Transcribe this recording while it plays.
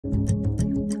Can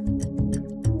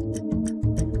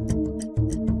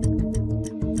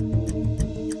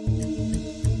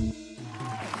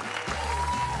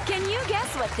you guess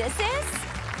what this is?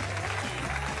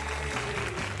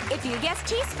 If you guess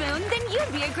teaspoon, then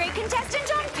you'd be a great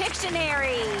contestant on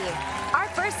Pictionary. Our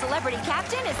first celebrity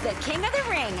captain is the king of the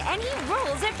ring, and he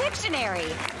rules at Pictionary.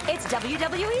 It's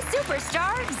WWE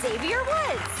superstar Xavier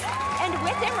Woods. And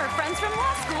with him are friends from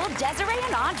law school, Desiree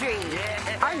and Audrey.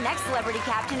 Our next celebrity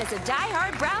captain is a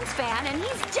die-hard Browns fan, and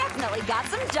he's definitely got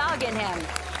some dog in him.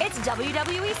 It's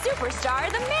WWE superstar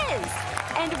The Miz.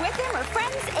 And with him are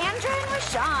friends Andra and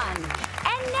Rashawn.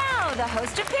 And now, the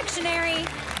host of Pictionary,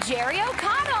 Jerry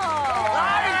O'Connell.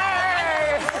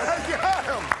 Hey! Got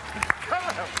him!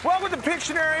 Welcome to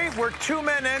Pictionary, where 2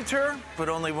 men enter, but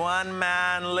only 1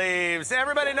 man leaves.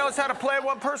 Everybody knows how to play.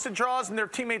 1 person draws and their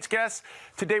teammates guess.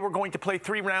 Today we're going to play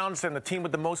 3 rounds, and the team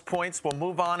with the most points will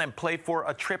move on and play for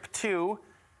a trip to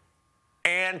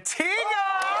Antigua.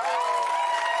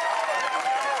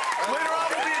 Later on,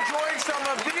 we'll be enjoying some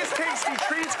of these tasty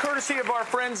treats, courtesy of our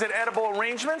friends at Edible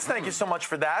Arrangements. Thank you so much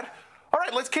for that. All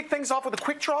right, let's kick things off with a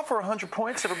quick draw for 100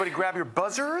 points. Everybody grab your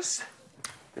buzzers.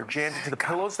 They're jammed into the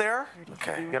pillows there.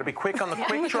 Okay. You got to be quick on the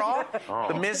quick draw.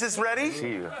 The Miz is ready. See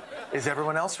you. Is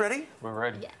everyone else ready? We're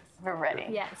ready. Yes. We're ready.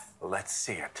 Yes. Let's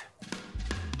see it.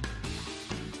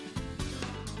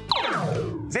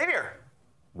 Xavier.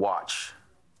 Watch.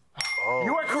 Oh.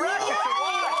 You are correct. It's a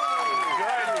watch.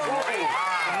 Good. The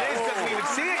Miz doesn't even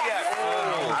see it yet.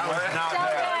 I was not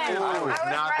there. I was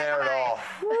not there at all.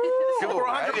 Go for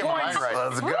 100 points.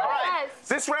 Let's go. Yes.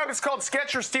 This round is called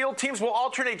Sketch or Steal. Teams will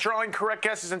alternate drawing. Correct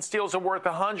guesses and steals are worth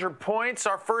 100 points.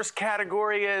 Our first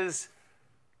category is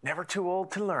never too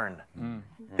old to learn.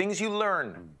 Things you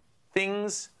learn.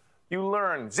 Things you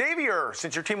learn. Xavier,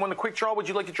 since your team won the quick draw, would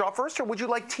you like to draw first, or would you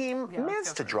like Team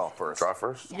Miz to draw first? Draw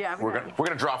first? Yeah, We're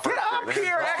gonna draw first. Get up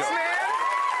here, X-Man!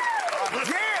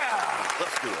 Yeah!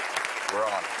 Let's do it. We're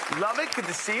on. Love it. Good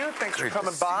to see you. Thanks for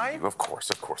coming by. Of course,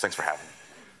 of course. Thanks for having me.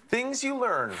 Things you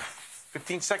learn.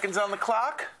 15 seconds on the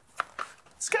clock.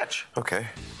 Sketch. Okay.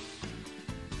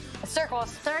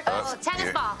 Circles. Tennis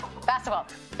here. ball. Basketball.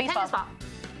 Baseball. Tennis ball.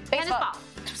 Baseball.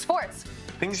 Sports.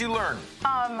 Things you learn.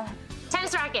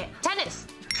 Tennis racket. Tennis.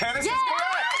 Tennis is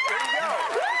correct. There you go.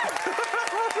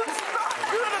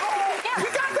 You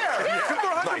got there. Yeah. Good for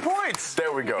 100 points.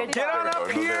 There we go. Get on up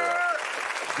here.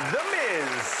 The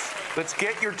Miz. Let's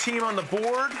get your team on the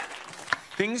board.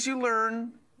 Things you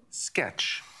learn.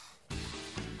 Sketch.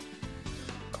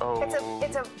 Oh.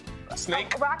 It's a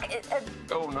Snake. A rock.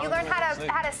 Oh, no, you learn no, how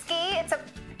to snake. Ski. It's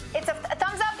a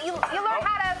thumbs up. You learn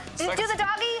how to do the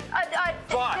doggy.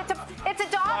 Fly. It's a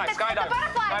dog. Fly, It's skydive. a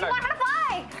butterfly. Skydive. You learn how to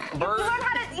fly. Bird. You learn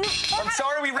how to. I'm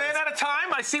sorry, we ran out of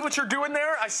time. I see what you're doing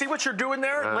there.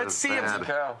 Let's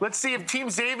see if Team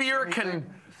Xavier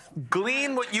can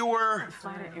glean what you were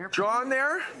drawing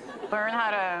there. Learn how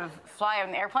to fly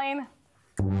an airplane.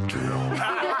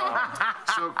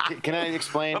 So can I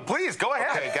explain? Please, go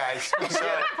ahead. Okay, guys.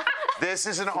 So this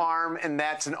is an arm, and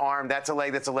that's an arm. That's a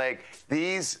leg. That's a leg.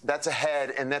 That's a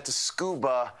head, and that's a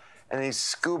scuba, and he's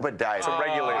scuba diving. It's a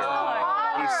regulator.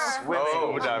 He's swimming.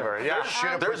 Scuba diver. Yeah. Should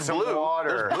have put There's some blue.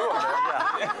 water. There's blue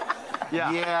on there.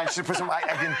 Yeah, I should put some. I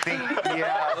didn't think.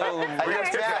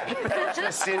 Yeah.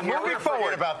 Just sit here. Moving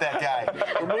forward about that guy.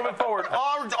 We're moving forward.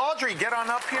 Audrey, get on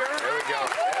up here. There we go.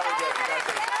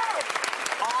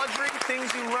 Audrey,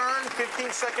 things you learn.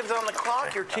 15 seconds on the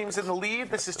clock. Your team's in the lead.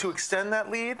 This is to extend that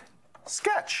lead.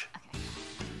 Sketch.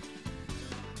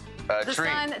 Tree.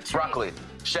 Broccoli.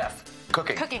 Chef.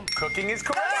 Cooking. Cooking is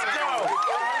correct.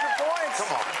 100 points.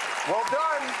 Come on. Well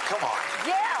done. Come on.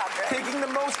 Yeah. Taking the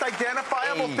most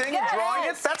identifiable thing and drawing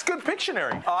it. That's good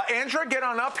Pictionary. Andra, get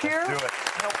on up here. Do it.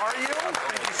 How are you?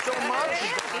 Thank you so much.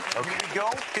 Here we go.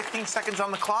 15 seconds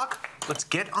on the clock. Let's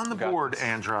get on the board,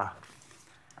 Andra.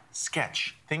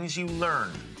 Sketch. Things you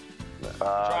learn.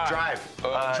 Drive.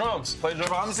 Drums. Play drums.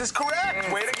 Drums is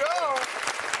correct. Way to go.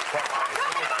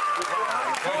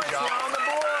 Points now on the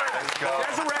board.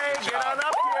 Desiree, get on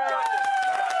up here.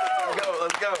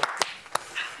 Let's go.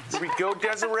 Here we go,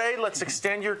 Desiree. Let's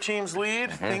extend your team's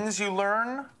lead. Things you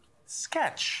learn.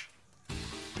 Sketch.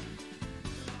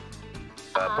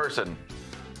 Person.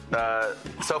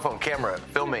 Cell phone. Camera.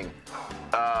 Filming.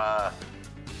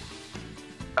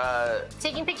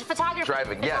 Taking pictures. Photography.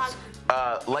 Driving. Yes.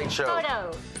 Light show.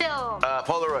 Photo. Film.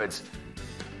 Polaroids.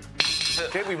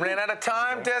 Okay, we ran out of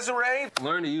time, Desiree.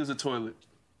 Learn to use a toilet.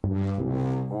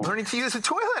 Learning to use a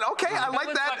toilet. Okay, I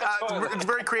like that. It's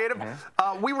very creative.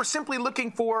 We were simply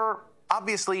looking for,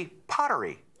 obviously,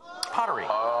 pottery. Pottery.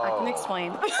 I can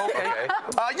explain. Okay.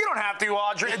 You don't have to,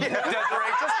 Audrey. Desiree,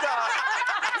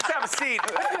 just have have a seat.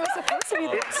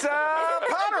 It's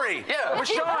pottery. Yeah.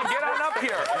 Rashawn, get on up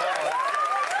here.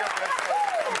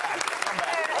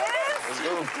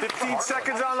 15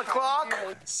 seconds on the clock.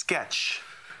 Sketch.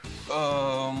 Okay,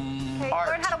 you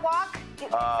learn how to walk.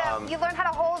 You learn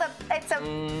how to hold a. It's a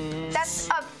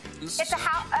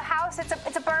house. It's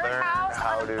a bird Learn house.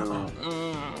 how to.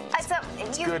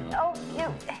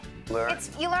 good.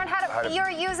 You learn how to. You're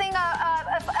using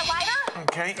a lighter.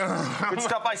 Okay. Good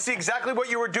stuff. I see exactly what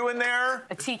you were doing there.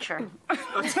 A teacher. Learn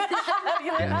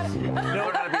how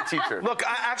to be a teacher. Look,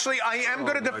 I am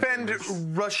going to defend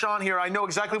Rashawn here. I know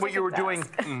exactly what you were doing.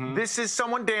 This is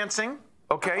someone dancing,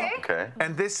 okay? Okay.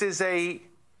 And this is a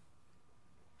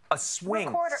swing.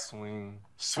 Recorder.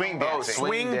 Swing dancing.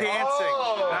 Swing dancing. That's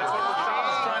what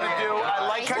Rashawn's trying to do. I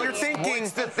like how you're thinking.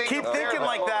 Keep thinking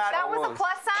like that. That was a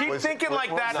plus sign. Keep thinking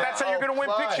like that. That's how you're going to win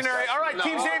Pictionary. All right,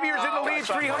 Team Xavier's in the lead,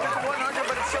 300 to 100,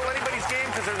 but it's still anybody's game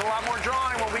because there's a lot more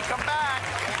drawing when we come back.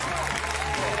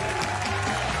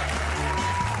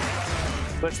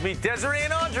 Let's meet Desiree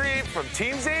and Audrey from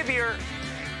Team Xavier.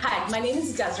 Hi, my name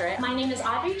is Desiree. My name is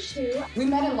Audrey Chu. We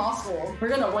met in law school. We're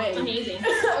gonna win. Amazing.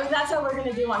 That's what we're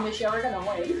gonna do on this show. We're gonna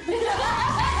win.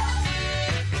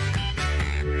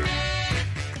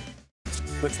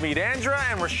 Let's meet Andra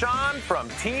and Rashawn from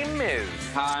Team Miz.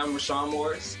 Hi, I'm Rashawn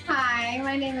Morris. Hi,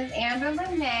 my name is Andra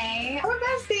Lene. We're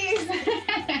besties.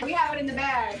 We have it in the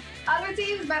bag. Other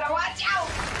teams better watch out.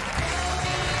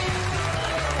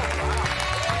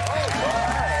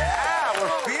 Yeah, we're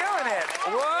feeling it.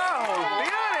 Whoa,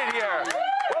 feeling it here.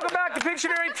 Welcome back to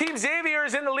Pictionary. Team Xavier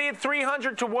is in the lead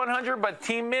 300 to 100, but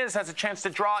Team Miz has a chance to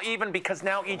draw even because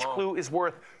now each clue is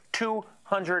worth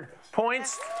 200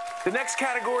 points. The next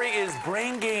category is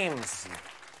brain games.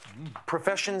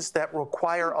 Professions that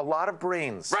require a lot of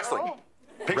brains. Wrestling.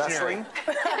 Wrestling.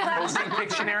 Hosting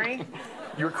Pictionary.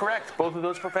 You're correct. Both of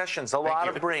those professions, a lot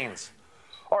of brains.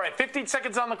 All right, 15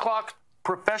 seconds on the clock.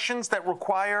 Professions that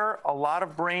require a lot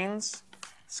of brains.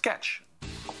 Sketch.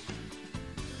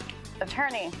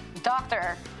 Attorney,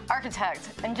 doctor, architect,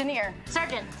 engineer,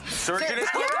 Surgeon. Surgeon is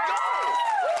correct.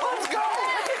 Let's go!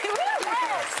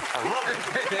 I love it.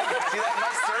 See that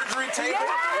nice surgery table?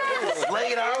 Just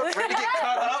lay it out, ready to get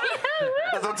cut up.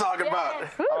 That's what I'm talking about.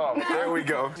 Oh, there we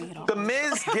go. The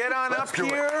Miz, get on up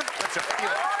here.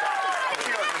 I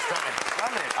feel it this time.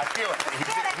 I feel it.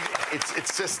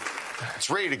 It's just, it's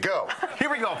ready to go. Here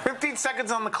we go. 15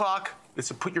 seconds on the clock. This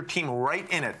will put your team right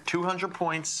in it. 200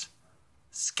 points.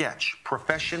 Sketch.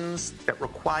 Professions that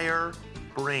require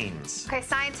brains. Okay,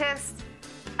 scientist.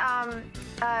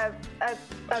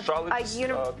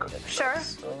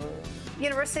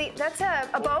 University. That's a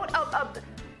boat. That's a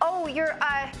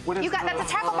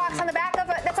tackle box on the back of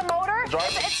it. That's a motor.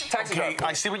 Okay,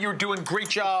 I see what you were doing. Great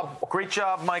job. Great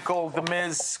job, Michael. The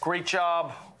Miz. Great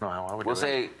job. We'll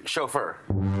say chauffeur.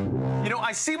 You know,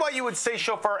 I see why you would say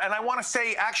chauffeur, and I want to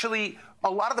say, actually, a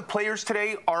lot of the players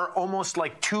today are almost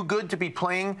like too good to be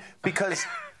playing because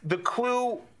the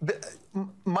clue,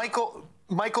 Michael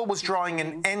was drawing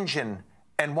an engine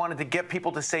and wanted to get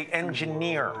people to say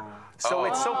engineer. So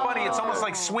it's so funny. It's almost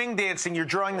like swing dancing. You're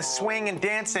drawing the swing and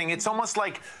dancing. It's almost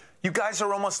like you guys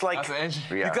are almost like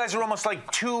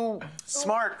too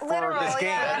smart for this game.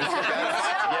 Yes.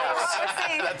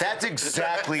 That's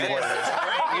exactly what it is.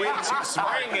 Way too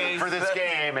smart for this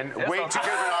game and way too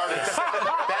good of an artist.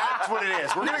 That's what it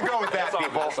is. We're going to go with that,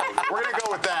 people. We're going to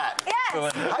go with that.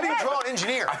 Yes. How do you draw an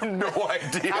engineer? I have no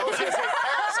idea. I was going to say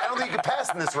pass. I don't think you can pass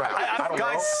in this round.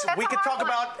 Guys, we could talk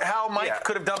about how Mike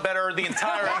could have done better the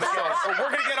entire episode. So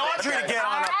we're going to get Audrey to get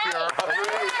on up here.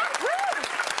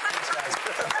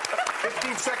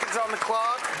 15 seconds on the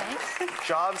clock.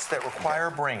 Jobs that require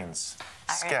brains.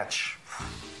 Sketch.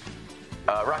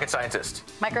 Rocket scientist.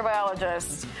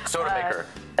 microbiologist, Soda maker.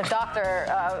 a doctor,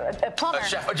 a plumber, A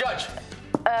chef. A judge.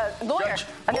 lawyer, Judge.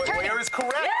 an attorney. Lawyer is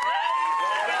correct.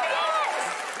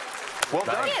 Well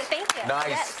done. Thank you. Nice.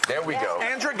 Yes. There we go.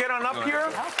 Andra, get on up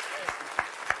here.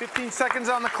 15 seconds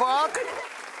on the clock.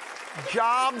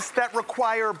 Jobs that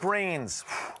require brains.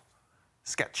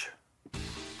 Sketch.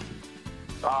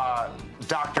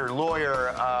 Doctor,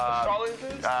 lawyer,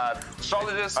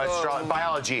 Astrologist.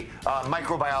 biology,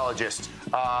 microbiologist,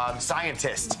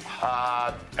 scientist,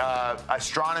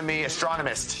 astronomy,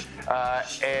 astronomist,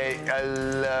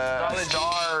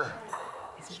 star.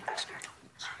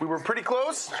 We were pretty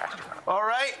close. All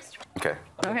right. Okay.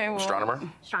 Okay, well, Astronomer.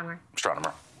 Astronomer.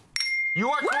 You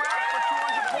are correct for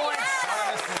 200 points.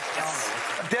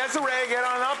 Desiree, get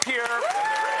on up here.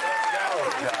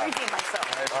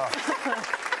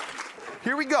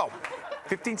 Here we go.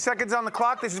 15 seconds on the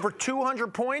clock. This is for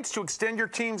 200 points to extend your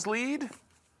team's lead.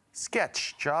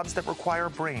 Sketch. Jobs that require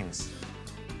brains.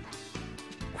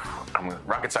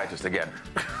 rocket scientist again.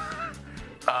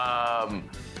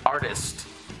 Artist,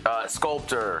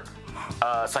 sculptor,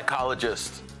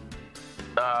 psychologist.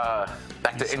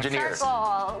 Back to engineer.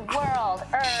 Circle, world,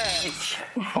 earth.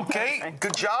 Okay,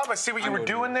 good job. I see what you were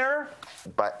doing there.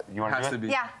 But you want to do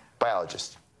it? Yeah.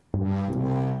 Biologist.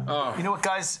 You know what,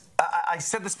 guys? I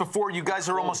said this before. You guys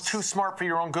are almost too smart for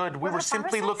your own good. We were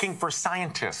simply looking for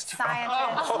scientists.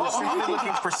 Scientist. We were simply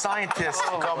looking for scientists.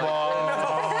 Come on.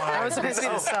 That was supposed to be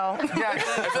the cell. Yeah. I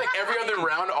feel like every other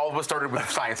round, all of us started with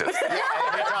scientists.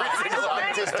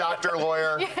 Scientist, doctor,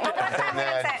 lawyer. And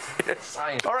then,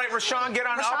 All right, Rashawn, get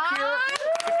on up here.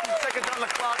 15 seconds on the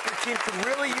clock. Your team can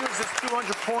really use this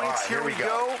 200 points. All right, here we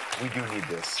go. We do need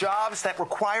this. Jobs that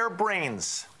require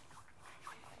brains.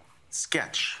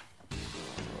 Sketch.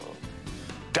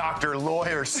 Doctor,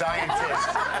 lawyer, scientist,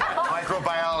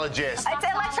 microbiologist. It's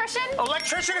electrician.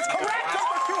 Electrician is correct.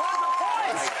 Over 200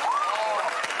 points.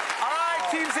 All right,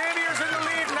 Team Xavier's in the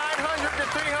lead, 900 to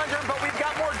 300, but we've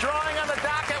got more drawing on the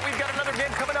docket. We've got another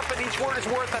game coming up, and each word is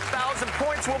worth 1,000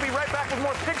 points. We'll be right back with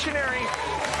more Pictionary.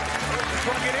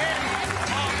 Plug it in.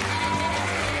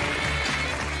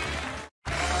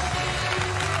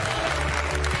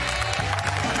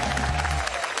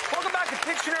 Welcome back to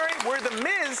Pictionary, where the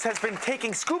Miz has been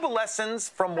taking scuba lessons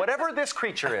from whatever this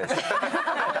creature is.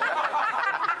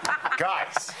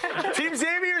 Guys. Team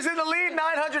Xavier's in the lead,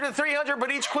 900 to 300,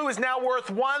 but each clue is now worth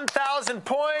 1,000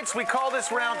 points. We call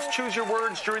this round Choose Your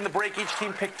Words. During the break, each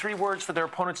team picked 3 words for their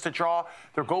opponents to draw.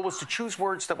 Their goal was to choose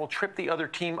words that will trip the other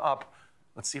team up.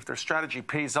 Let's see if their strategy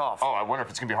pays off. Oh, I wonder if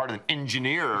it's going to be harder than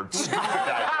engineer or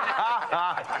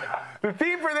The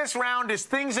theme for this round is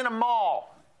things in a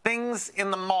mall. Things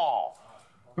in the mall.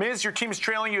 Miz, your team is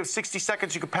trailing. You have 60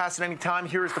 seconds. You can pass at any time.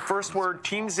 Here is the first word.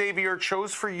 Team Xavier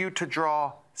chose for you to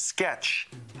draw sketch.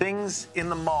 Things in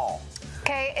the mall.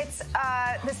 Okay, it's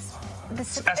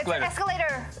this Escalator. It's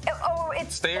escalator.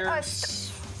 It's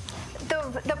Stairs.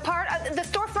 The part the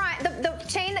storefront, the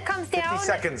chain that comes down. 50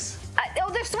 seconds.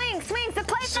 The swings, the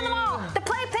place in the mall, the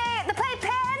play area.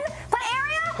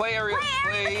 Play area. The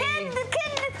PlayStation.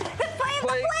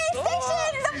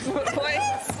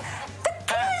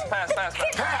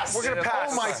 Pass. We're going to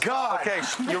pass. Oh, my God. Okay,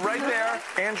 you're right there.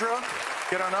 Andra,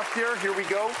 get on up here. Here we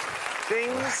go.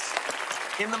 Things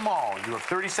in the mall. You have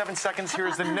 37 seconds.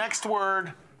 Here's the next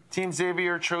word. Team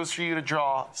Xavier chose for you to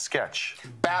draw sketch.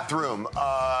 bathroom,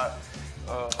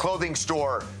 clothing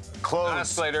store, clothes.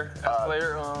 Escalator.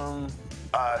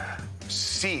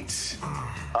 Seats,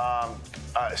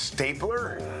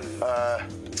 stapler,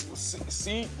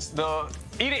 Seats. The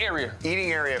eating area.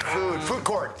 eating area, food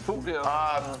court. Food.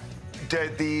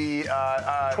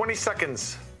 20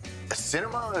 seconds.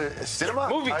 Cinema?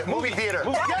 Movie theater.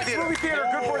 Yes, movie theater.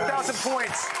 Good for 1,000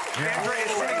 points. Andra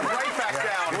is sitting right back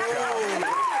down.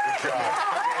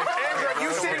 Andra,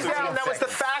 you sitting down. That was the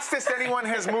fastest anyone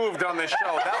has moved on this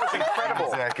show. That was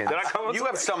incredible. Did I come? You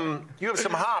have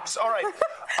some hops. All right.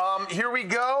 Here we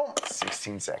go.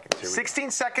 16 seconds.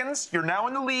 16 seconds. You're now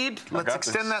in the lead. Let's got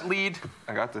extend this. that lead.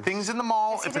 I got this. Things in the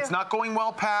mall. Yes, you If it's do. not going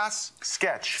well, pass.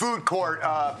 Sketch. Food court,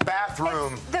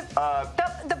 bathroom. The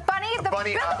bunny, the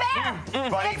bunny, bear. bunny, It's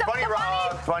bunny, the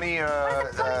bunny, in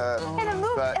the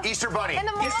movie. Easter bunny. In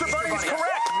the mall. Easter Bunny is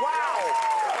correct. Wow.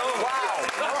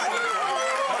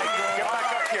 Get back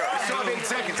up here. I still have 8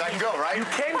 seconds. I can go, right? You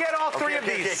can get all 3 of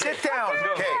Okay. these. Sit down.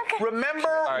 Okay. Remember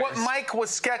right. what Mike was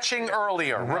sketching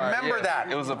earlier. Remember that.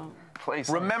 It was a place.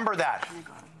 Remember that.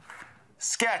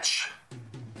 Sketch.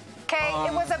 Okay,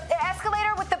 it was an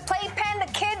escalator with the playpen, the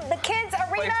kids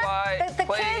arena, slide, the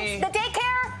play- kids, the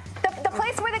daycare, the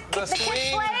place where the kids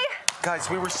swing. play. Guys,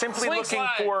 we were simply Swing looking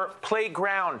slide. for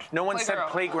playground. No one said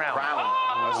playground.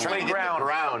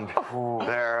 Playground.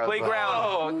 Playground.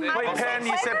 Oh, Playpen,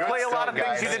 you said play a lot of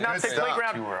things. You did not Good say stuff.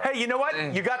 playground. Hey, you know what?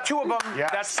 You got 2 of them.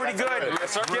 Yes. That's pretty good.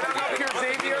 Yes, sir. Get on up here,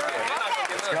 Xavier.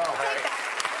 Let's go.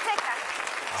 Take that.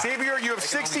 Xavier, you have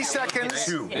 60 seconds.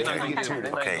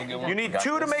 Okay. You need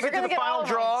 2 to make it to the final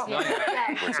draw. We're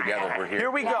together. We're here.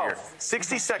 Here we go.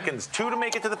 60 seconds. 2 to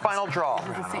make it to the final draw.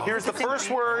 Here's the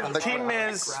first word. Team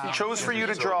Miz chose for you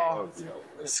to draw.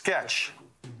 Sketch.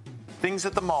 Things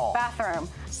at the mall. Bathroom,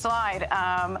 slide,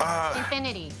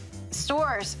 Infinity.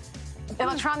 stores,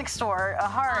 electronic store, a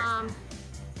heart,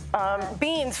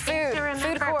 beans, food,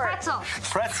 food court. Pretzel.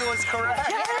 Pretzel is correct.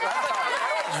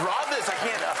 Draw this. I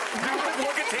can't.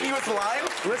 More continuous line.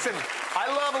 Listen, I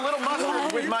love a little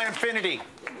mustard with my infinity.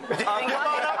 Come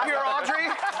on up here, Audrey.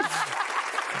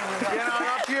 Get on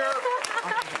up here.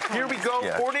 Here we go.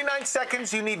 49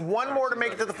 seconds. You need 1 more to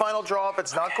make it to the final draw. If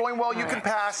it's not going well, you can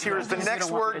pass. Here is the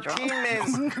next word. Team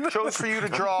Miz chose for you to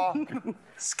draw.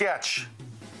 Sketch.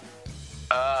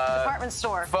 Department department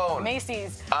store. Phone.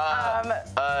 Macy's.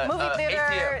 Movie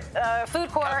theater. ATM. Food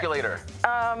court. Calculator.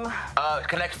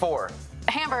 Connect 4.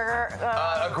 Hamburger.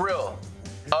 A grill.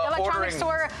 Electronic Ordering.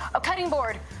 store. A cutting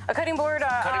board. A cutting board.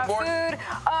 Cutting board? Food.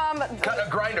 A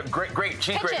grinder. Great.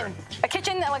 Cheese Kitchen. grater. A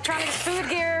kitchen. Electronics. Food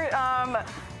gear.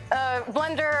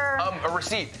 Blender. A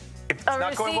receipt. If it's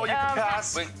not going well, you can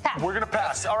pass. We're going to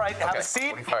pass. All right, have a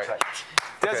seat. All right.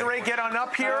 Desiree, get on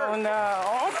up here. Oh,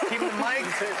 no. Team the Mike.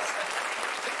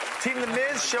 Team The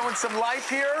Miz showing some life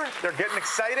here. They're getting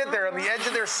excited. They're on the edge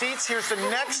of their seats. Here's the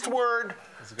next word.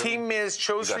 Team Miz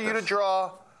chose for you to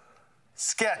draw.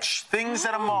 Sketch. Things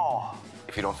at a mall.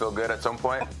 If you don't feel good at some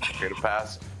point, you're going to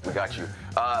pass. We got you.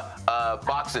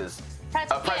 Boxes.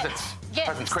 Presents.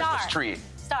 Presents. Christmas tree.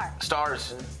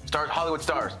 Stars. Hollywood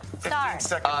stars. Stars.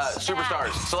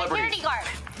 Superstars. Celebrities. Security guard.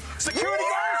 Security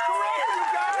guard is correct. You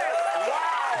got it.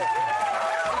 Wow.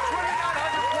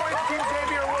 2,900 points. Team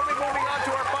Xavier will be moving on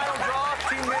to our final draw.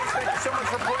 Team Miz, thank you so much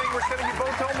for playing. We're sending you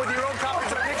both home with your own copies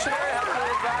of Pictionary. Have fun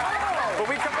with that. When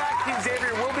we come back, Team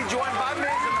Xavier will be joined by Miz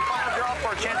in the final draw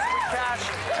for a chance to win cash.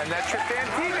 And that trip to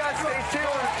Antigua. Stay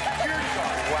tuned.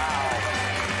 Wow.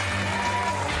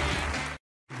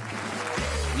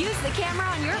 Use the camera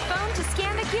on your phone to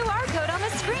scan the QR code on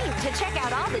the screen to check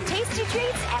out all the tasty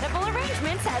treats Edible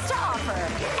Arrangements has to offer.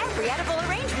 Every Edible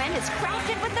Arrangement is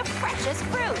crafted with the freshest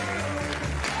fruit.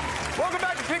 Welcome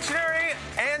back to Pictionary.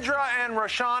 Andra and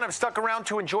Rashawn have stuck around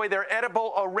to enjoy their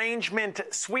Edible Arrangement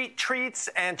sweet treats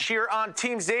and cheer on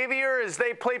Team Xavier as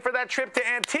they play for that trip to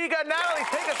Antigua. Natalie,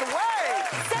 take us away.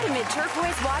 Set amid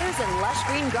turquoise waters and lush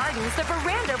green gardens, the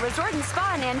Veranda Resort and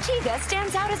Spa in Antigua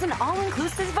stands out as an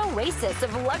all-inclusive oasis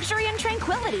of luxury and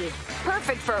tranquility.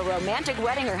 Perfect for a romantic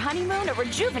wedding or honeymoon, a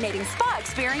rejuvenating spa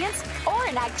experience, or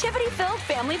an activity-filled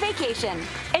family vacation.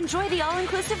 Enjoy the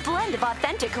all-inclusive blend of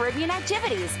authentic Caribbean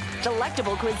activities,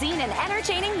 delectable cuisine, and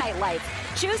entertaining nightlife.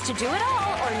 Choose to do it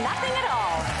all or nothing at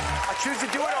all. I choose to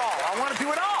do it all. I want to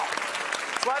do it all.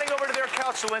 Sliding over to their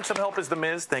couch to lend some help is The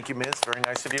Miz. Thank you, Miz. Very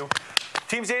nice of you.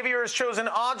 Team Xavier has chosen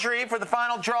Audrey for the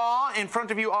final draw. In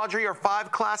front of you, Audrey, are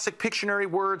 5 classic Pictionary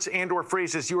words and or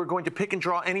phrases. You are going to pick and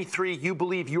draw any 3 you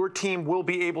believe your team will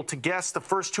be able to guess. The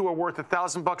first 2 are worth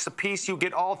 $1,000 apiece. You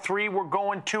get all 3. We're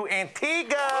going to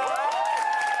Antigua.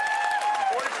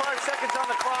 45 seconds on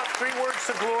the clock. 3 words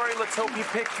to glory. Let's hope you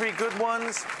pick 3 good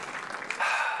ones.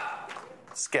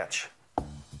 Sketch.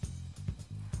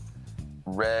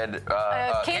 Red.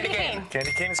 Candy cane.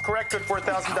 Candy cane is correct. Good for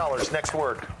 $1,000. Next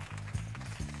word.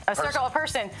 A circle, a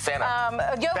person.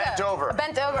 Santa. Yoga. Bent over.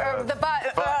 Bent over. The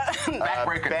butt.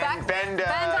 Backbreaker. Bend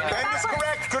Is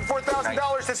correct. Good for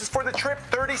 $1,000. This is for the trip.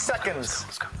 30 seconds.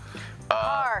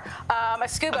 Car. A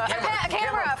scuba. A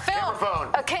camera. Film.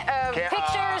 Phone.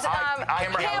 Pictures.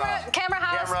 Camera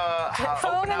house.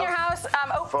 Phone in your house.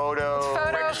 Photo.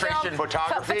 Registration. Film,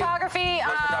 Photography. Photography. A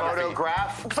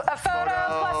photo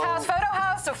plus house. Photo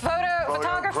house.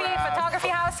 Photography. Photography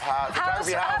house.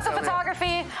 House of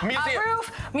photography. Museum.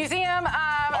 Roof. Museum. An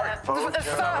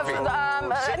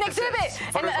exhibit.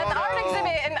 An art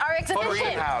exhibit. An art exhibition.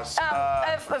 Greenhouse.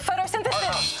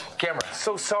 Photosynthesis. Camera.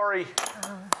 So sorry.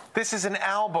 This is an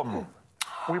album.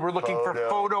 We were looking for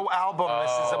photo album.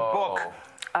 This is a book.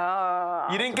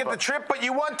 You didn't get the trip, but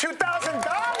you won $2,000. Thank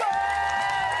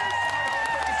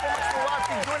you so much for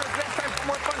watching. Join us next time for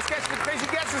more fun sketches and crazy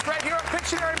guesses right here on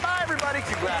Pictionary. Bye, everybody.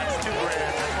 Congrats. $2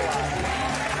 grand. Thanks a lot.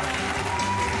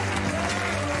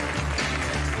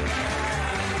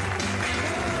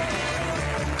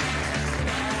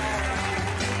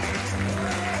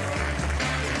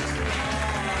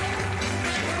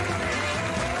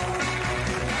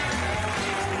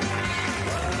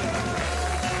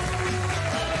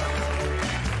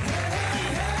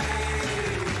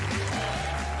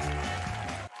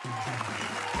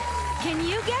 Can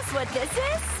you guess what this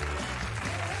is?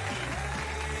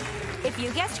 If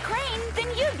you guessed crane, then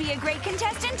you'd be a great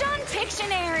contestant on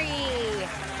Pictionary.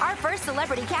 Our first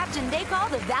celebrity captain they call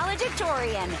the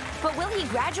valedictorian. But will he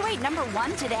graduate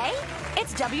 #1 today?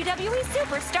 It's WWE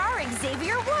superstar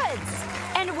Xavier Woods.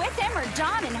 And with him are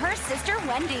Dawn and her sister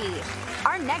Wendy.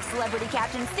 Our next celebrity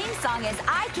captain's theme song is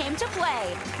I Came to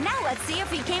Play. Now let's see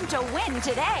if he came to win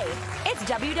today. It's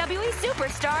WWE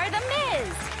superstar The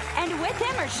Miz. And with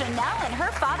him are Chanel and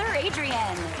her father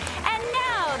Adrian. And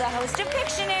now the host of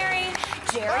Pictionary,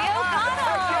 Jerry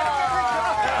O'Connell.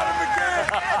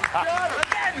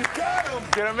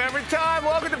 Get him every time.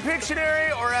 Welcome to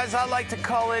Pictionary, or as I like to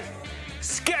call it,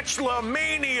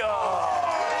 Sketchlamania.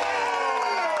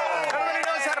 Everybody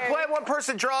knows how to play. One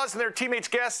person draws and their teammates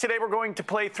guess. Today we're going to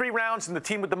play 3 rounds, and the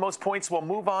team with the most points will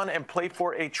move on and play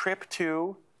for a trip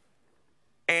to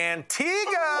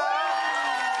Antigua.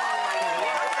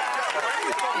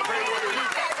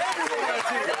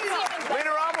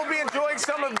 Later on, we'll be enjoying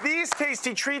some of these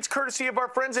tasty treats courtesy of our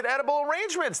friends at Edible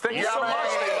Arrangements. Thank you so much.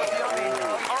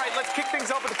 All right, let's kick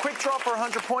things off with a quick draw for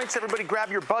 100 points. Everybody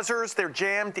grab your buzzers. They're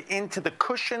jammed into the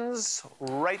cushions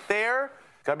right there.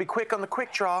 Gotta be quick on the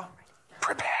quick draw.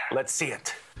 Prepare. Let's see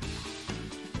it.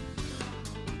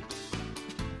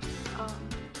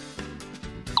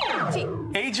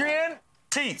 Adrian?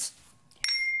 Teats.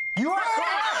 You are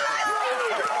correct.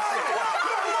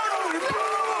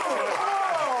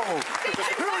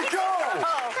 Here we go.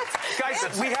 Guys,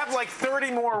 we have like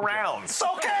 30 more rounds.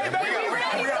 Okay, baby. We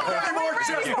got 30 more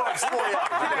checkbooks for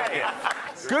you.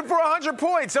 Good for 100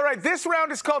 points. All right, this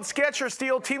round is called Sketch or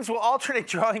Steal. Teams will alternate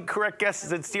drawing correct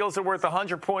guesses, and steals are worth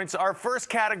 100 points. Our first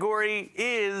category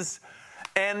is,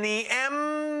 and the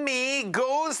Emmy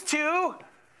goes to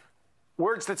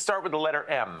words that start with the letter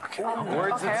M.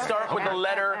 Words that start with the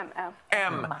letter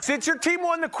M. Since your team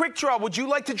won the quick draw, would you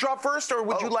like to draw first, or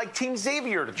would you like Team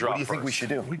Xavier to draw What do you think we should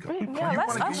do? Yeah,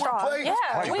 let's draw. Yeah,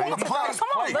 we want to play. Come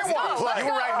on, let's go. You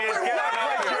were right, Miz. Get out of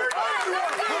here.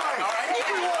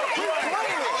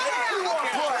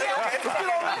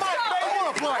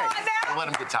 Let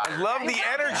him get tired. Love the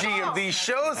energy of these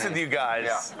shows with you guys.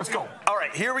 Yeah. Let's go. All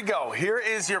right, here we go. Here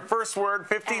is your first word.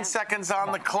 15 seconds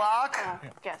on the clock.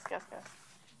 Guess.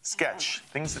 Sketch.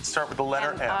 Things that start with the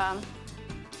letter M.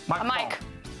 A mic.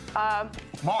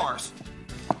 Mars.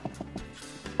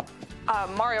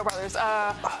 Mario Brothers.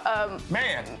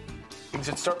 Man. Things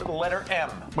that start with the letter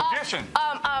M. Magician.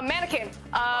 Mannequin.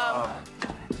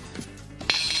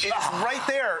 It's right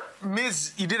there.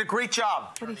 Ms., you did a great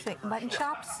job. What do you think? Mutton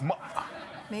chops?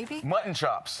 Maybe? Mutton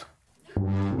chops.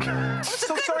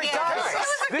 So sorry, guys.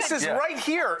 This is right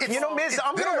here. You know, Ms.,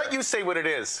 I'm going to let you say what it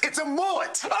is. It's a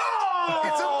mullet. Oh!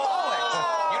 It's a mullet.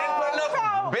 You didn't put enough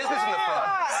business in the front.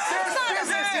 There's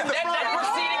business in the front. That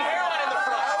receding hairline in the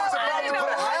front. I was about to put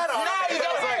a hat on.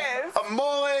 A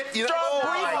mullet. You know,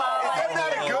 isn't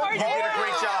that a good? You did a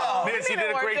great job. Ms., you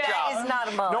did a great job. It's not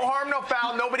a mullet. No harm, no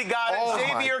foul. Nobody got it. Oh,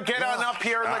 Xavier, get on up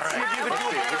here. Let's see if you can do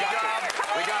a better job.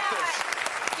 We got this.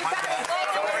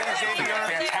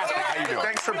 Fantastic. How you doing?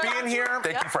 Thanks for being here.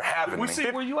 Thank you for having me. We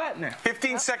see where you at now.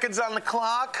 15 seconds on the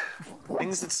clock.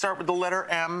 Things that start with the letter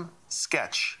M.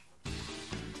 Sketch.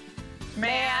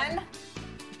 Man,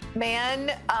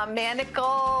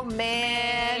 manacle,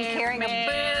 man, carrying a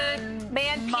boot,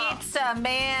 man pizza,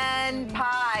 man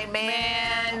pie,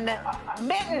 man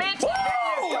mitten.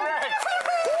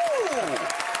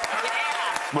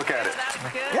 Look at it.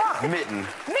 Yeah. Mitten.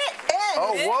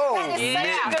 Oh, whoa. That is such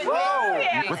a good Whoa.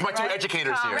 name. With my two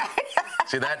educators here.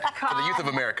 See that? For the youth of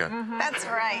America. That's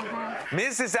right.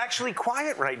 Ms. is actually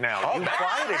quiet right now. You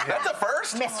quieted him. That's a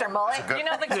first. Mr. Mullet. You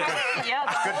know the yeah.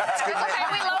 It's good. Okay,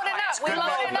 we loading up. We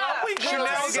loading up.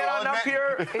 Chanel, get on up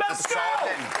here. Let's go.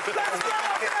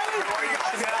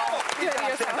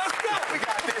 We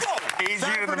got this.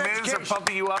 Adrian and the Miz are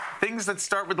pumping you up. Things that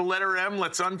start with the letter M.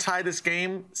 Let's untie this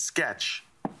game. Sketch.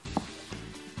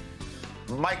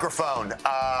 Microphone.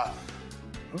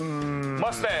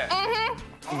 Mustache.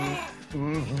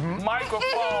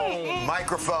 Microphone.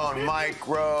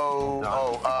 Microphone.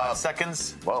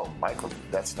 Seconds. Whoa,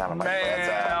 that's not a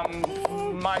microphone.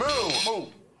 Move.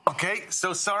 Okay,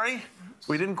 so sorry.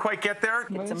 We didn't quite get there.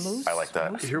 It's a moose. I like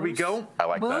that. Here we go. I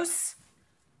like that.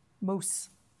 Moose.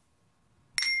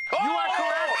 You are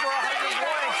correct for 100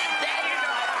 points.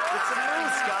 It's a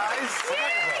moose, guys.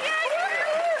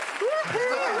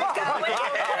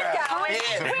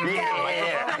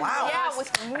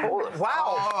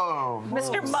 Wow.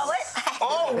 Mr. Mullet.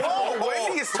 Oh, whoa.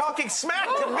 Wendy is talking smack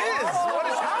to Miz. What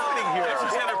is happening here? She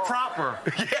said it proper.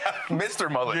 Yeah,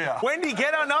 Mr. Mullet. Yeah. Wendy,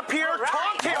 get on up here.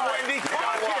 Talk him, Wendy.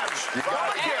 Talk him.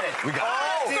 Talk him. We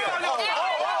got it.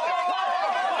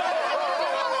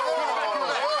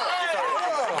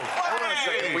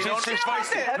 We don't get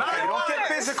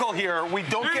physical here. We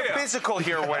don't get physical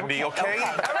here, Wendy, okay?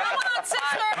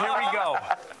 Here we go.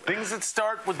 Things that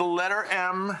start with the letter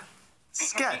M.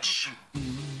 Sketch.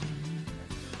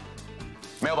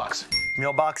 Mailbox.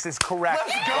 Mailbox is correct.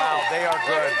 Wow, they are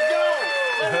good.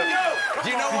 Do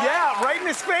you know what? Yeah, right in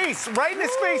his face. Right in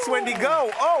his face, Wendy.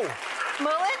 Go. Oh.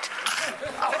 Mullet.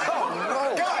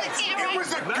 Guys, it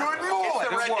was a good mullet.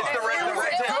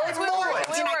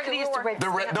 It's the red. The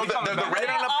red. No, the red. Get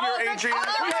on up here, Adrian.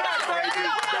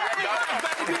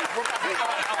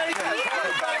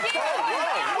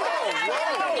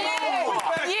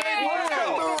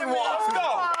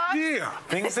 Yeah.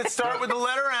 Things that start with the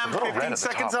letter M. 15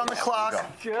 seconds on the clock.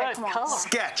 Good color.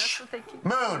 Sketch.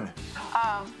 Moon.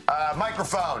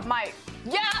 Microphone. Mike.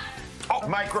 Yeah.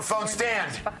 Microphone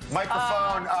stand.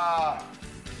 Microphone.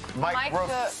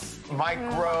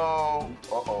 Micro.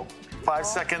 5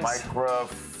 seconds.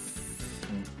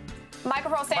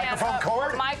 Microphone stand. Microphone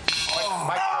cord?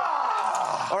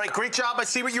 All right, great job. I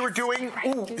see what you were doing.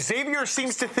 Ooh, Xavier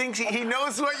seems to think he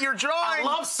knows what you're drawing. I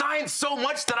love science so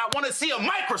much that I want to see a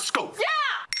microscope. Yeah!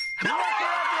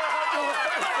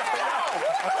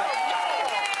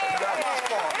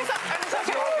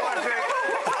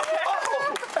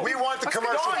 We want the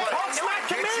commercial break.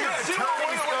 Get your toes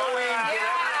going.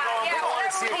 We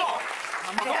want to see it.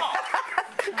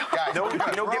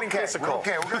 Guys, no getting physical.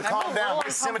 Okay, we're going to calm down. We're going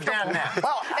to simmer down now.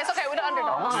 It's okay, we're the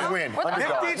underdog. Just win.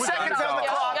 15 seconds on the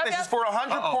clock. Yep, This is for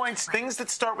 100 points. Things that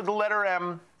start with the letter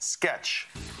M. Sketch.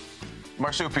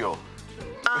 Marsupial.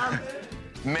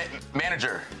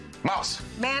 Manager. Mouse.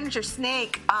 Manager,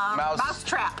 snake,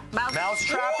 mousetrap.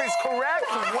 Mousetrap is correct.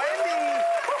 Wendy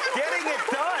getting it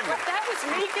done. That was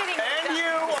me getting it And done. you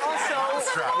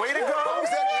also. Way to go. How is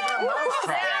that even a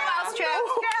mousetrap?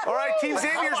 All right, Team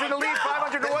Xavier's in the lead,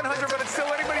 500 to 100, but it's still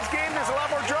anybody's game. There's a lot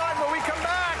more drive when we come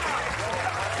back.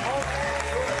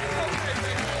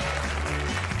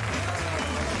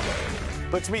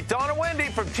 Let's meet Dawn and Wendy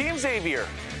from Team Xavier.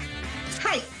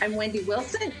 Hi, I'm Wendy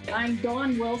Wilson. I'm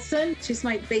Dawn Wilson. She's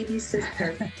my baby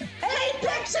sister. Hey,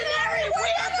 Pictionary, we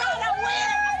are gonna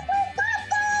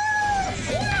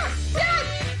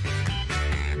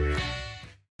win!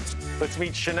 Let's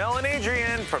meet Chanel and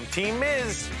Adrian from Team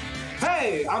Miz.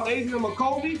 Hey, I'm Adrian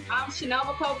McCovey. I'm Chanel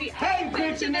McCovey. Hey,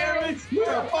 Pictionary,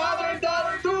 we're a father and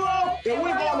daughter duo, and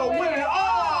we're gonna win it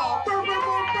all. Brr, brr,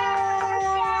 brr, brr.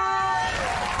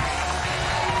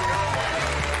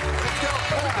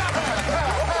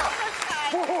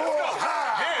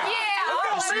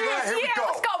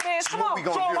 Let's go, man. Come on.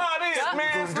 Show them how it is,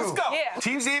 man. Let's go. Yeah.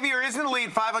 Team Xavier is in the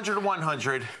lead, 500 to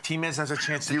 100. Team Miz has a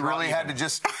chance to You draw really even. had to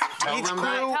just tell Each them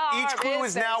clue, that? each clue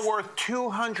is now worth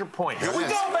 200 points. Here we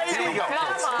go, baby. Here we go. Come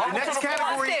on. The next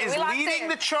category is We locked leading in.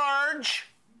 the charge.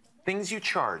 Things you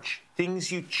charge.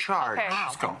 Things you charge. Okay.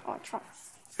 Let's go.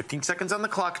 15 seconds on the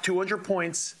clock, 200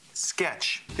 points.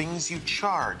 Sketch. Things you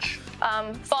charge.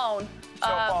 Phone.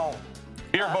 Cell phone.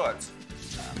 Earbuds.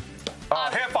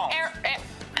 Headphones.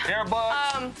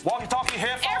 Earbuds. Walkie-talkie,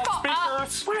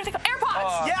 headphones, speakers. What are they called?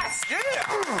 AirPods. Yes! Yeah!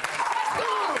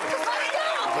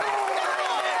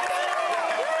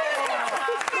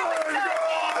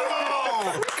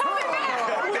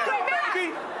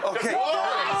 Okay.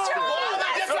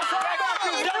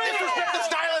 Don't disrespect the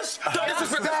stylist. Don't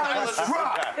disrespect the stylist.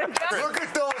 Look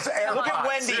at those AirPods. Look at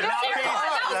Wendy.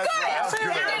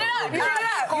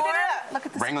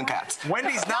 Wrangling cats.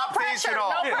 Wendy's not phased at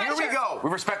all. Here we go. We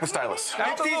respect the stylist.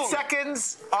 15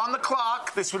 seconds on the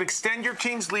clock. This would extend your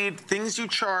team's lead. Things you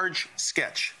charge.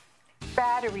 Sketch.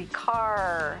 Battery,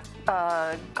 car,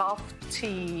 golf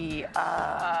tee,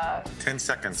 10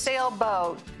 seconds.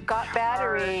 sailboat, got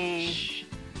battery,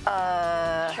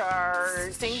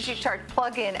 charge, things you charge,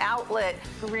 plug-in, outlet,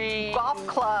 golf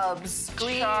clubs,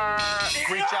 green.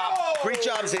 Great job. Great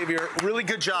job, Xavier. Really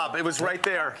good job. It was right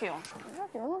there.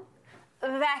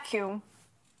 Vacuum.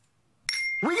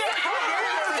 We got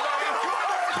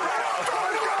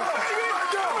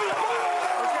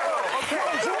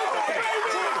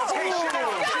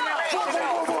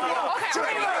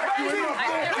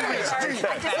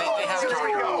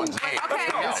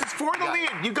This is for the lead.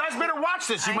 You guys better watch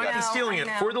this. You might be stealing it.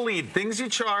 For the lead. Things you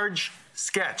charge.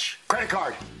 Sketch. Credit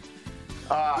card.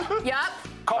 Yup.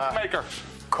 Coffee maker.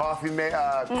 Coffee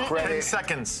maker. 10 Credit.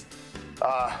 seconds.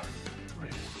 Coffee.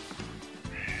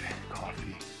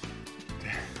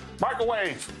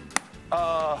 Microwave.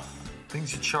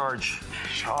 Things you charge.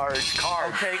 Charge.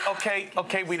 Card.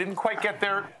 Okay. We didn't quite get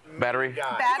there. Battery.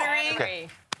 Battery. Okay.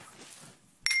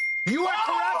 You are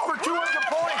correct for 200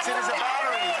 points. It is a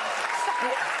battery.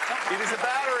 It is a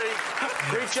battery.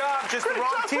 Great job. Just the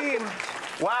wrong team.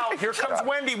 Wow. Here comes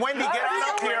Wendy. Wendy, get on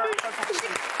up here.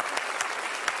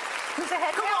 Who's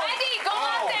ahead? Come on, Wendy. Go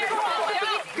out there. Come on,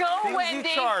 Wendy. Go, Things Wendy.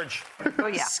 you charge. Oh,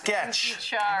 yeah. Sketch.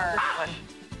 Charge.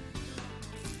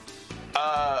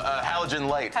 Halogen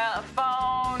light.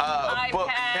 Phone. Book.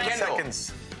 iPad. 10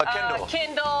 seconds. A Kindle.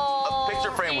 Kindle. A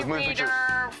picture frame with moving pictures.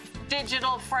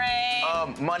 Digital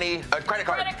frame. Money. A credit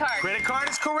card. Credit card. Credit card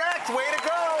is correct. Way to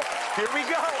go. Here we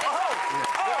go.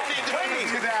 Wendy.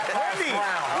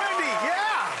 Wendy,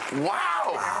 yeah.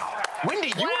 Wow.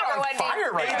 Wendy, you are on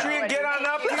fire right now. Adrian, get on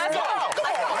up here. Let's go.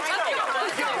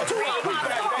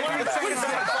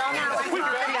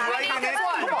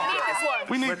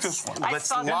 We need this one. Let's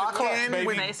lock in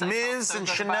with Miz and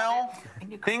Chanel.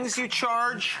 Things you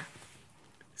charge.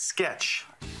 Sketch.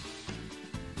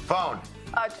 Phone.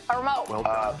 A remote.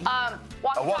 Walkie-talkie. A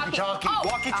walkie-talkie. Oh.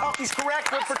 Walkie-talkie's correct.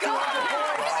 Good for 200 points.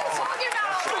 What are you talking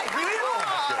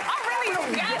about?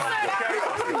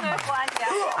 tough one. Yeah.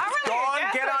 Dawn,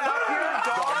 get on up here.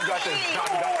 Dawn, got this.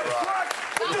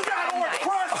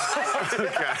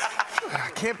 I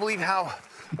can't believe how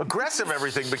aggressive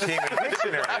everything became in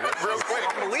Pictionary. That's real quick.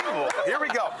 Unbelievable. Here we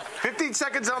go. 15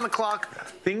 seconds on the clock.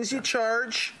 Things you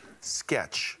charge.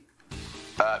 Sketch.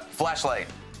 Flashlight.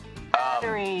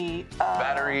 Battery.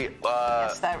 Battery.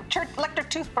 Yes, that electric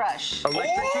toothbrush.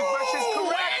 Electric toothbrush is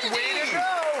correct. Way to go.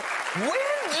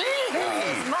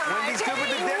 Wendy's good with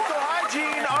the dental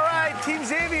hygiene. All right, Team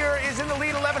Xavier is in the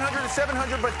lead 1,100 to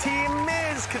 700, but Team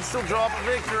Miz can still draw up a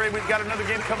victory. We've got another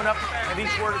game coming up, and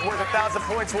each word is worth 1,000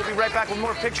 points. We'll be right back with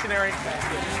more Pictionary.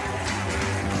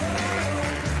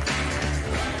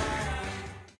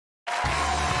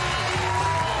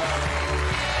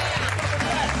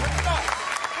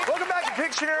 Welcome back to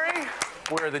Pictionary,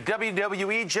 where the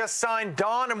WWE just signed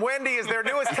Dawn and Wendy as their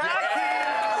newest tag team.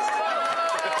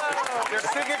 Their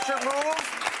signature move,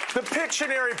 the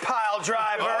Pictionary pile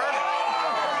driver.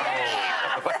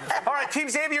 All right, Team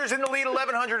Xavier's in the lead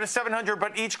 1,100 to 700,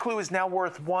 but each clue is now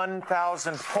worth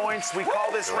 1,000 points. We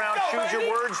call this round Choose Your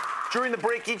Words. During the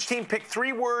break, each team picked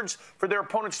 3 words for their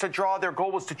opponents to draw. Their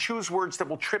goal was to choose words that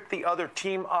will trip the other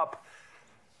team up.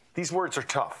 These words are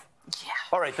tough. Yeah.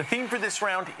 All right, the theme for this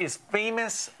round is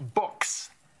famous books,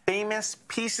 famous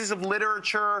pieces of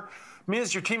literature.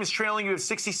 Miz, your team is trailing. You have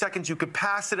 60 seconds. You could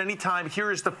pass at any time. Here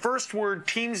is the first word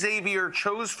Team Xavier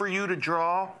chose for you to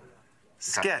draw.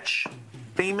 Sketch.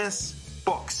 Famous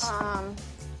books.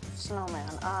 Snowman.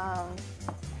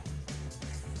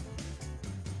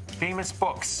 Famous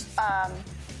books.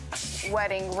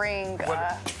 Wedding ring.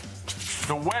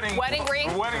 The wedding. Wedding ring.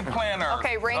 The wedding planner.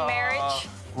 Okay, ring marriage.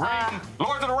 Ring.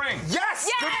 Lord of the Rings. Yes!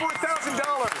 Good for $1,000.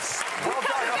 Well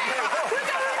done. Up there.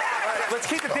 All right, let's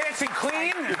keep the dancing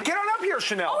clean. Get on up here,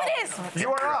 Chanel. Oh, it is.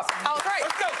 You are up. Oh, great.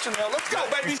 Let's go, Chanel. Let's go,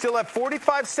 baby. You still have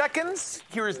 45 seconds.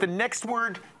 Here is the next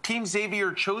word Team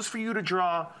Xavier chose for you to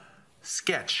draw.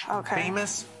 Sketch. Okay.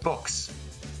 Famous books.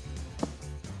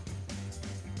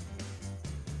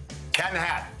 Cat in the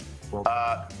Hat.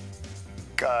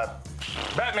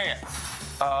 Batman.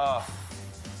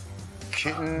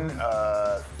 Kitten.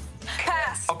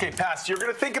 Pass. Okay, pass. You're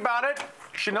going to think about it.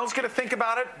 Chanel's going to think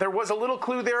about it. There was a little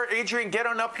clue there. Adrian, get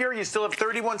on up here. You still have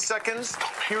 31 seconds.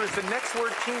 Here is the next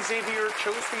word Team Xavier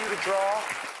chose for you to draw.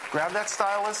 Grab that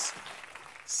stylus.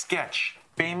 Sketch.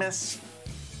 Famous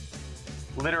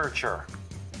literature.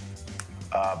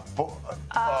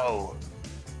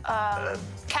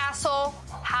 Castle.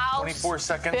 House. 24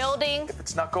 seconds. Building. If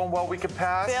it's not going well, we can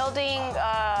pass. Building.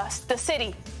 The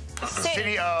city.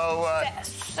 City.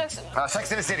 Sex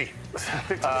in the City.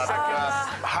 50 seconds.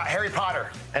 Harry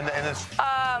Potter. And this.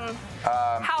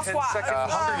 Housewives.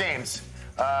 Hunger Games.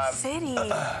 City.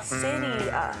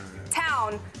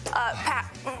 Town.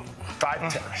 5.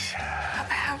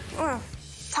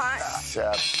 Time.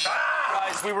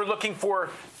 Guys, we were looking for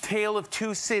Tale of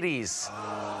Two Cities.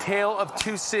 Tale of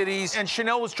Two Cities. And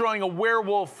Chanel was drawing a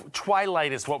werewolf.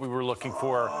 Twilight is what we were looking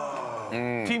for.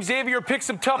 Team Xavier picked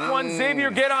some tough ones.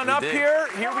 Xavier, get on up here.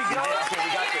 Here we go. Okay,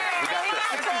 we got this.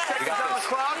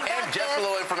 And just a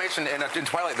little information, in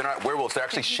Twilight, they're not werewolves. They're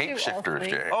actually shapeshifters,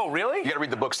 Jay. Oh, really? You got to read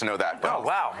the books to know that. Oh,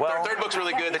 wow. Well, Their third book's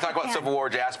really good. They talk about Civil War,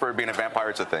 Jasper being a vampire.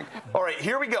 It's a thing. all right,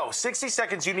 here we go. 60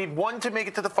 seconds. You need one to make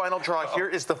it to the final draw. Here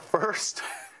is the first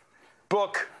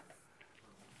book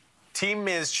Team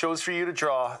Miz chose for you to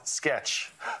draw.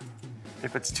 Sketch.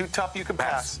 If it's too tough, you can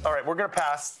pass. All right, we're going to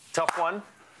pass. Tough one.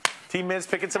 Team Miz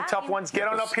picking some tough ones. Get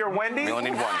on up here, Wendy. We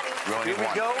only need one. Here we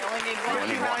go.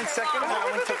 59 seconds. It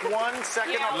only took 1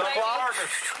 second on the clock.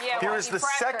 Here is the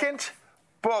second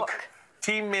book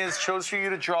Team Miz chose for you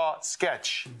to draw.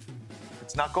 Sketch. If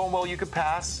it's not going well, you could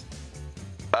pass.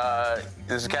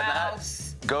 This is Cat in the Hat.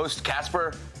 Ghost,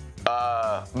 Casper,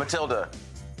 Matilda,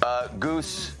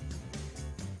 Goose,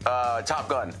 Top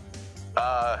Gun,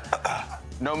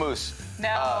 No Moose.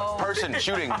 No. Person,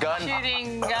 shooting, gun.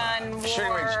 Shooting, gun, war.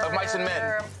 Shooting range of Mice and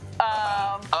Men.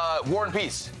 War and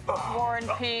Peace. War and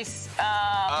Peace.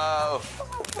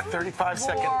 35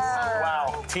 seconds.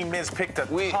 Wow. Team Miz picked a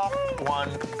top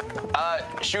one.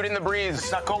 Shooting the Breeze.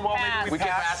 It's not going well. Maybe we can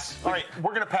pass. pass. All right,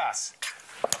 we're going to pass.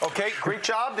 Okay, great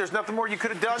job. There's nothing more you could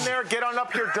have done there. Get on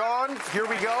up here, Dawn. Here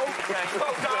we go.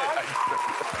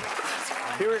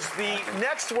 Here's the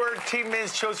next word Team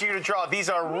Miz chose you to draw. These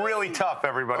are really tough,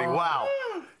 everybody. Wow.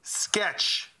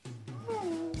 Sketch.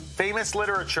 Famous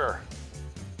literature.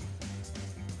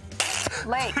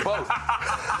 Lake. Boat.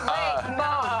 Lake,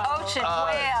 boat, ocean,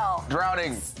 whale.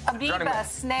 Drowning. Amoeba,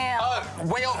 snail.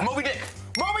 Whale. Moby Dick.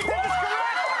 Moby Dick is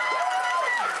correct!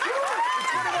 It's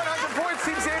 2,100 points.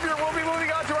 Team Xavier will be moving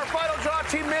on to our final draw.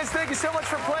 Team Miz, thank you so much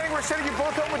for playing. We're sending you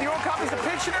both home with your own copies of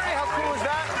Pictionary. How cool is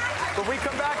that? When we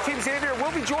come back, Team Xavier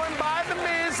will be joined by The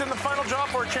Miz in the final draw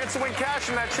for a chance to win cash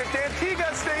in that trip to Antigua.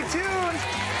 Stay tuned.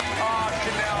 Oh,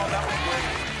 Chanel, that was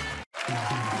great.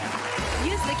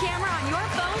 Use the camera on your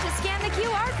phone to scan the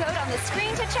QR code on the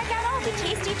screen to check out all the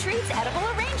tasty treats Edible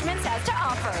Arrangements has to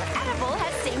offer. Edible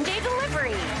has same-day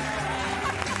delivery.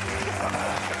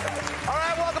 All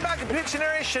right, welcome back to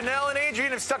Pictionary. Chanel and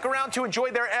Adrian have stuck around to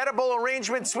enjoy their Edible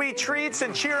Arrangement sweet treats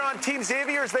and cheer on Team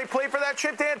Xavier as they play for that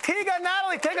trip to Antigua.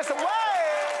 Natalie, take us away.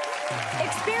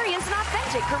 Experience an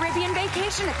authentic Caribbean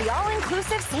vacation at the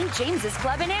all-inclusive St. James's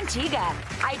Club in Antigua.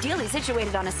 Ideally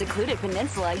situated on a secluded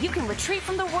peninsula, you can retreat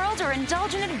from the world or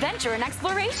indulge in adventure and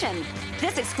exploration.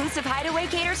 This exclusive hideaway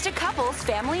caters to couples,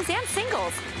 families, and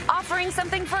singles, offering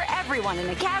something for everyone in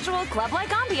a casual, club-like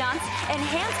ambiance,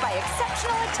 enhanced by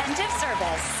exceptional attentive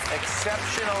service.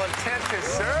 Exceptional attentive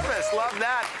service. Love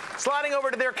that. Sliding over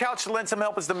to their couch to lend some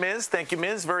help is The Miz. Thank you,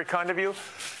 Miz. Very kind of you.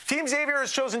 Team Xavier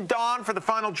has chosen Dawn for the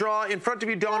final draw. In front of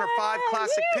you, Dawn, are 5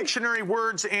 classic Pictionary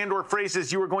words and or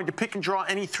phrases. You are going to pick and draw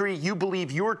any 3 you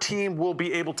believe your team will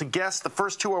be able to guess. The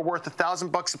first 2 are worth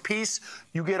 $1,000 apiece.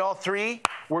 You get all 3.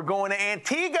 We're going to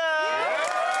Antigua.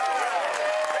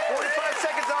 45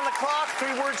 seconds on the clock.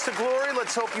 3 words to glory.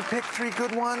 Let's hope you pick 3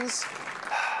 good ones.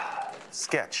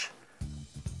 Sketch.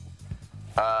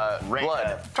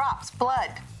 Blood. Drops,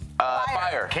 blood.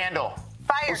 Fire. Candle.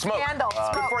 Fire, Smoke. candle,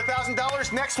 smoke.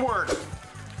 $4,000. Next word.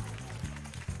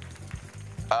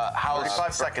 House.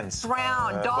 35 seconds.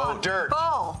 Drown, dog, Dirt.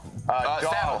 bull,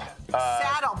 Saddle.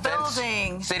 saddle, Fence.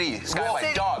 building. City.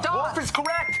 Skylight. Dog. Wolf is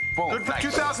correct. Boom. Good for Nice.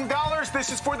 $2,000. This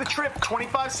is for the trip.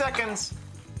 25 seconds.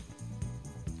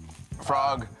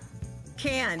 Frog.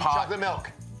 Can. Pot. Chocolate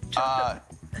milk.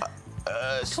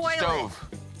 Toilet.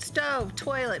 Stove.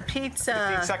 Toilet, 15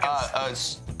 pizza.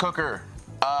 seconds. Cooker.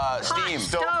 Steam.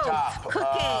 Stove,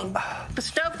 cooking.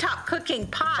 Stovetop, cooking,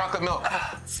 pot. Chocolate milk.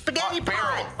 Spaghetti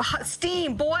Barrel. pot.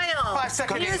 Steam, boil. 5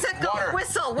 seconds. Music, Water.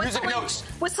 whistle. Music Whistling, notes.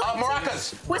 Whistling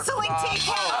Maracas. Whistling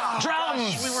teacup.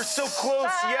 Drums. We were so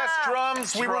close. Yes,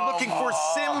 drums. We were looking for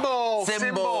cymbal.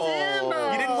 Cymbal.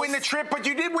 You didn't win the trip, but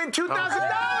you did win $2,000. That's a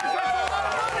lot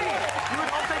of money. You at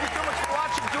home, thank you so much for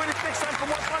watching. Join us next time for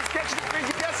more fun sketches and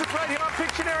crazy guesses right here on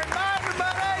Pictionary. Bye,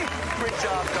 everybody. Great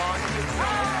job, Dawn.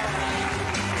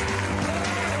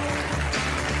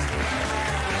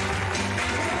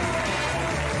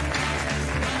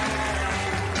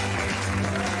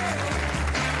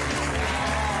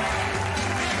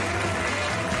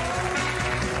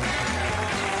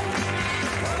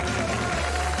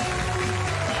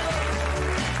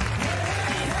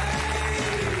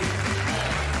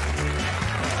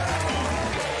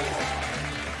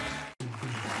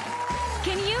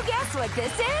 Can you guess what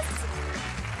this is?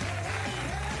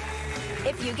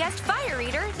 If you guessed Fire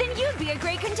Eater, then you'd be a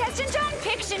great contestant on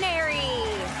Pictionary.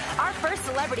 Our first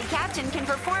celebrity captain can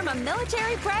perform a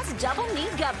military press double knee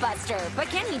gut buster, but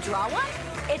can he draw one?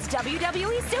 It's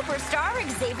WWE superstar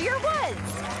Xavier Woods.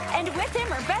 And with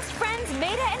him are best friends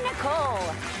Maida and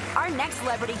Nicole. Our next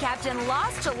celebrity captain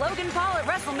lost to Logan Paul at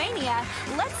WrestleMania.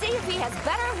 Let's see if he has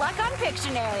better luck on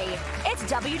Pictionary. It's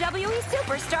WWE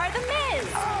superstar The Miz.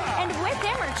 And with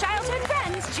him are childhood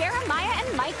friends Jeremiah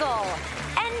and Michael.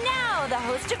 And now the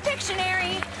host of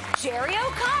Pictionary, Jerry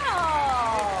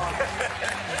O'Connell.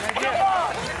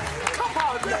 Come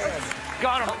on, man.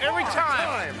 Got him every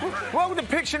time. Welcome to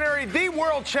Pictionary, the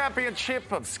world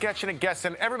championship of sketching and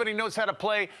guessing. Everybody knows how to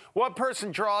play. One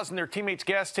person draws and their teammates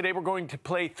guess. Today we're going to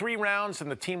play 3 rounds, and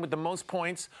the team with the most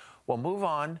points will move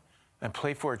on and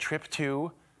play for a trip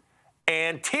to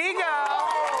Antigua.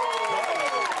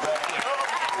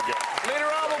 Later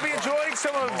on, we'll be enjoying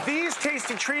some of these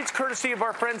tasty treats courtesy of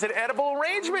our friends at Edible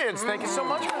Arrangements. Thank you so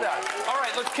much for that. All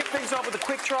right, let's kick things off with a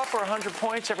quick draw for 100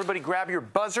 points. Everybody grab your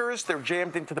buzzers. They're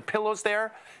jammed into the pillows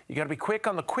there. You got to be quick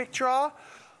on the quick draw.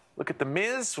 Look at The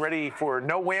Miz, ready for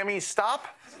no whammies, stop.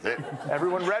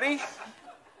 Everyone ready?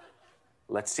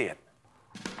 Let's see it.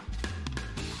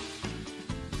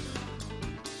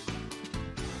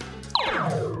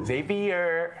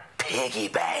 Xavier. Piggy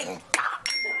bang.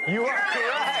 You are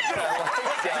correct.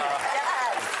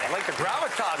 I like the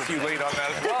gravitas you laid on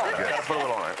that as well. Gotta put a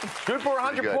little on it. Good for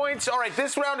 100 Good. points. All right,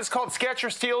 this round is called Sketch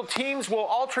or Steal. Teams will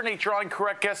alternate drawing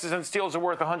correct guesses, and steals are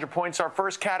worth 100 points. Our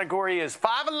first category is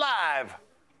 5 Alive.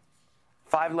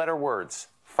 5-letter words.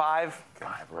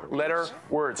 5-letter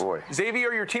words. Boy.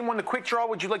 Xavier, your team won the quick draw.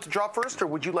 Would you like to draw first, or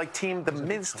would you like Team The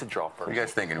Miz to draw first? What are you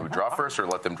guys thinking? Do we draw first or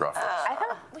let them draw first? I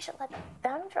thought we should let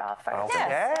them draw first.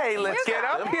 Okay, let's get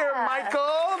up here,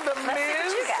 Michael. The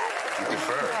Miz. You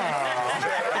prefer.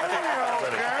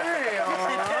 Okay, all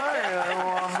right. I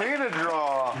want me to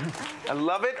draw. I love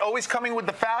love it. Always coming with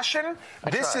the fashion.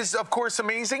 This is, of course,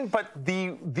 amazing, but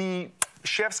the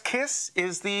chef's kiss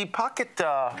is the pocket.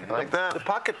 I like that. The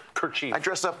pocket kerchief. I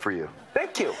dressed up for you.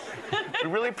 Thank you. We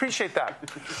really appreciate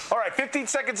that. All right, 15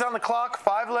 seconds on the clock.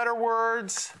 5-letter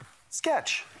words.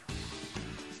 Sketch.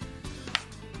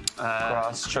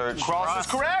 Cross church. Cross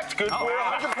is correct. Good.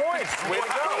 100 points. Way to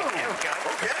go. Okay.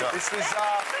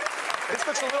 This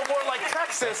looks a little more like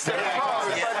Texas than cross.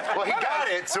 Well, he got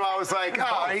it, so I was like,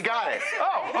 oh, he got it.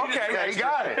 Oh, okay. Yeah, he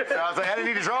got it. So I was like, I didn't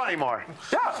need to draw anymore.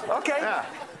 Yeah, okay. Yeah.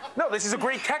 No, this is a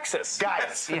great Texas.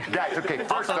 Guys, okay,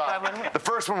 first off, the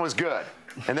first one was good.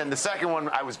 And then the second one,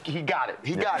 he got it.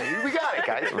 He got it. We got it,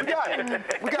 guys. We got it.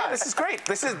 We got it. This is great.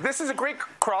 This is a great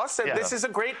cross, and this is a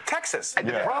great Texas. And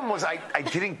the problem was I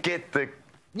didn't get the.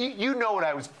 You know what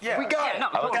I was. Yeah. We got it. No,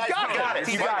 guys, we got it.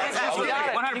 You got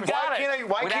it.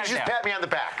 Why can't you just pat me on the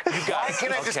back? Why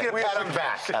can't I just get a pat on the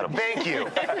back? Thank you.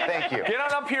 Thank you. Get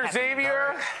on up here,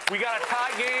 Xavier. We got a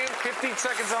tie game. 15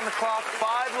 seconds on the clock.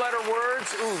 5-letter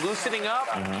words. Ooh, loosening up.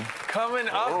 Coming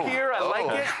up here. I like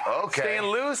it. Okay. Staying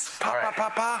loose. Pa, pa, pa,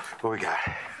 pa. What we got?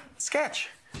 Sketch.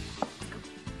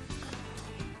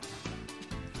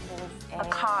 A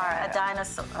car, a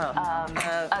dinosaur, a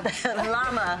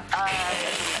llama,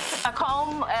 A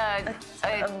comb,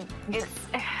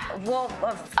 wolf,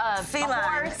 a feline,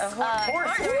 horse, a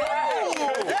horse.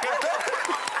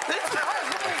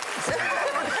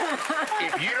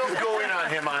 If you don't go in on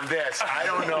him on this, I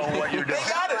don't know what you're doing. They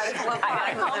got it.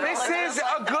 This is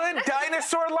a good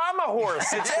dinosaur llama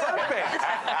horse. It's perfect.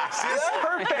 It's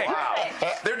perfect. Wow.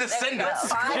 They're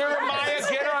descendants. Jeremiah,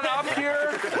 get on up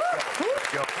here.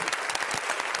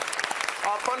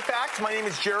 Fun fact, my name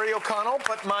is Jerry O'Connell,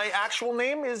 but my actual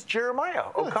name is Jeremiah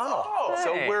O'Connell.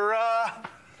 So we're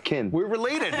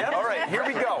related. All right, here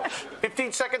we go.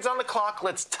 15 seconds on the clock.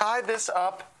 Let's tie this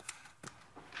up.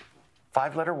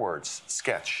 5-letter words.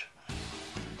 Sketch.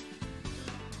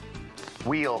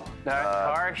 Wheel.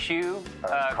 Car, shoe,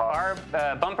 car,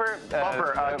 bumper,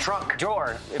 trunk.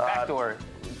 Door, back door,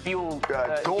 fuel,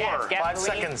 door. gas, 5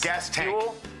 seconds. Gas tank.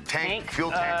 Fuel, tank. Fuel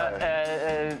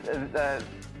tank.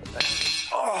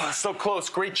 Oh, so close.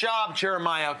 Great job,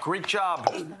 Jeremiah. Great job.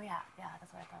 Oh, yeah,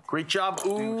 that's what I thought. Great job.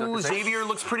 Ooh, Xavier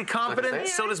looks pretty confident.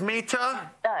 So does Meta.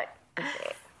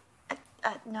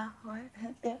 No.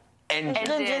 Yeah.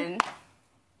 Engine.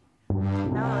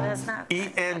 No, that's not.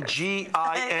 E-N-G-I-N-E.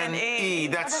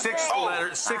 That's 6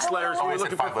 letters. 6 letters. We were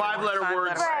looking for 5-letter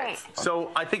words. Right. So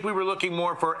I think we were looking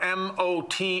more for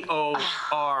M-O-T-O-R.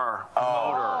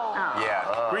 Motor.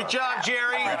 Yeah. Great job,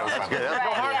 Jerry. No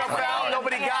harm, no foul.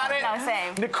 Nobody got it. No,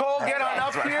 same. Nicole, get on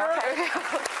up here. You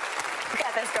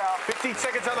got this, girl. 15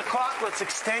 seconds on the clock. Let's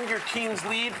extend your team's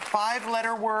lead.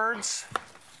 5-letter words.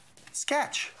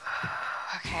 Sketch.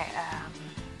 Okay.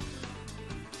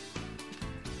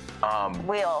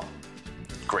 Wheel.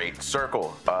 Great.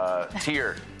 Circle.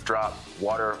 Tear. Drop.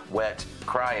 Water. Wet.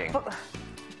 Crying.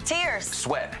 Tears.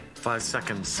 Sweat. 5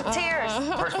 seconds. Tears.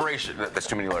 Perspiration. That's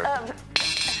too many letters.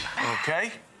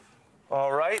 Okay.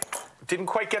 All right. Didn't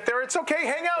quite get there. It's okay.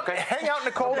 Hang out. Okay. Hang out,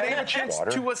 Nicole. They have a chance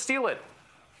to steal it.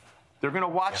 They're going to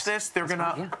watch this. They're going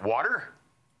to... Water?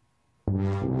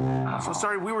 So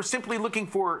sorry, we were simply looking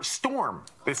for storm.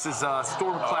 This is a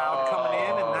storm cloud coming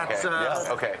in, and that's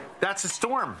that's a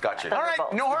storm. Gotcha. All right,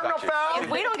 no harm, no foul. If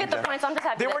we don't get the points, I'm just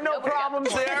happy. There were no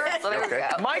problems there. So there we go.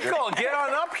 Michael, get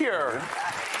on up here.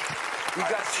 We've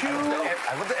got 2.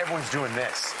 I love that everyone's doing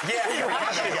this.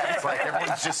 Yeah. It's like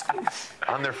everyone's just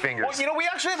on their fingers. Well, you know, we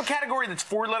actually have a category that's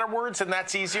 4-letter words, and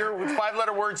that's easier. With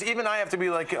 5-letter words, even I have to be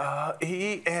like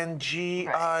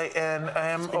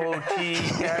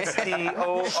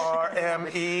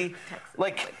E-N-G-I-N-M-O-T-S-T-O-R-M-E.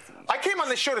 Like, I came on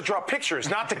this show to draw pictures,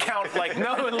 not to count, like,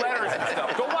 letters and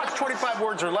stuff. Go watch 25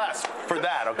 words or less for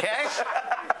that, okay?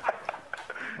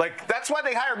 Like, that's why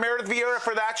they hired Meredith Vieira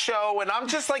for that show, and I'm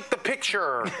just like the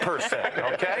picture person,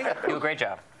 okay? You do a great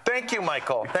job. Thank you,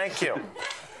 Michael. Thank you.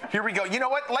 Here we go. You know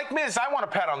what? Like Miz, I want a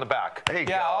pat on the back. There you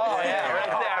go. Oh, yeah, right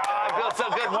there. Oh, I feel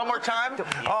so good. One more time.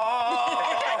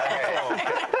 Oh.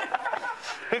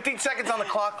 15 seconds on the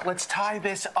clock. Let's tie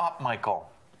this up, Michael.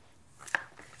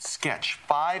 Sketch.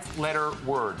 5-letter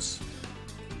words.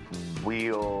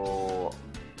 Wheel.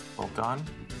 Well done.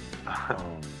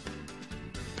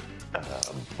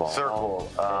 Circle.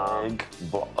 Egg.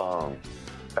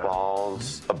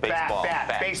 Balls. A baseball.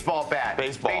 Bat. Baseball bat.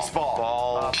 Baseball.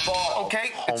 Ball. Ball.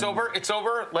 Okay, it's over. It's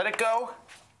over. Let it go.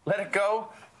 Let it go.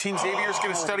 Team Xavier's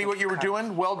going to study what you were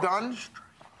doing. Well done.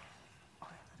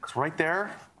 It's right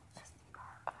there.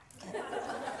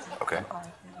 Okay.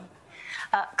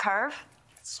 Curve.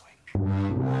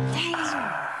 Dang.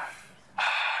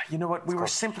 You know what? We were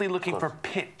simply looking for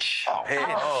pitch. Oh, pitch.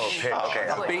 Okay.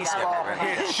 A baseball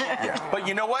pitch. Yeah. But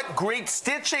you know what? Great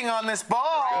stitching on this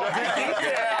ball. Good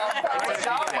detail. Good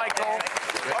job, Michael.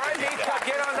 All right, Nate,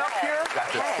 get on up here.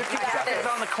 50 seconds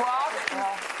on the clock.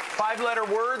 5-letter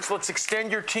words. Let's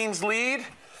extend your team's lead.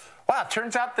 Wow,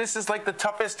 turns out this is like the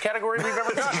toughest category we've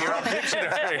ever done here on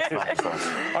Pictionary.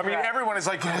 I mean, everyone is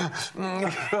like,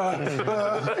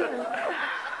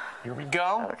 here we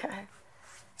go. Okay.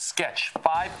 Sketch,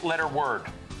 5-letter word.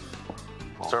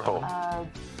 Circle.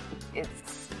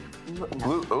 It's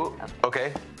Blue. Oh,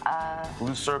 okay.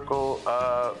 Blue circle.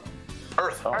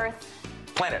 Earth. Earth.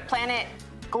 Planet. Planet.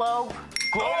 Globe.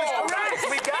 Globe is correct.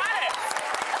 We got it.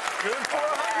 Good for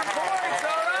 100 points.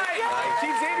 All right.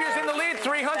 Team Xavier's in the lead,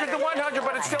 300 to 100,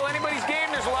 but it's still anybody's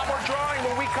game. There's a lot more drawing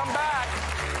when we come back.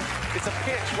 It's a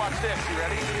pitch. Watch this. You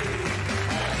ready?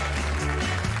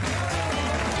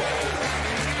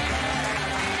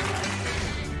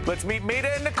 Let's meet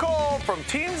Maida and Nicole from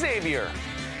Team Xavier.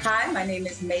 Hi, my name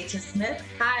is Maita Smith.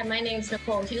 Hi, my name is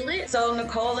Nicole Hewlett. So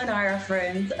Nicole and I are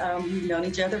friends. We've known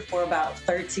each other for about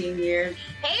 13 years.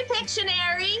 Hey,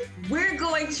 Pictionary. We're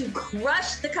going to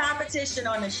crush the competition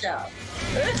on the show.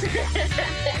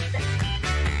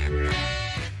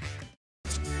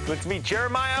 Let's meet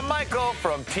Jeremiah and Michael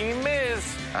from Team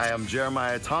Miz. I am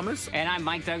Jeremiah Thomas. And I'm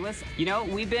Mike Douglas. You know,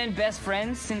 we've been best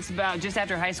friends since about just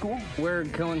after high school. We're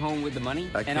going home with the money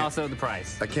and also the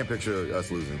prize. I can't picture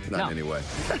us losing, not in any way.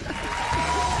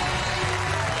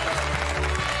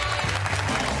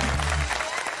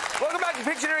 Welcome back to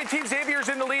Pictionary. Team Xavier's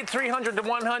in the lead, 300 to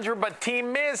 100, but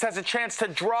Team Miz has a chance to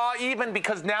draw even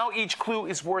because now each clue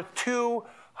is worth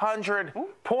 200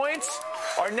 points.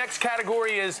 Our next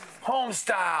category is home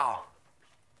style.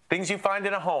 Things you find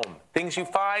in a home. Things you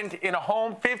find in a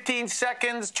home, 15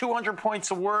 seconds, 200 points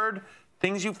a word.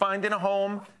 Things you find in a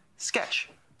home, sketch.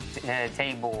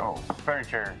 Table,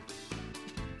 furniture.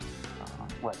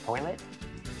 What, toilet?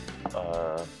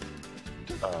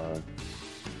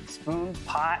 Spoon,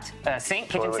 pot, sink,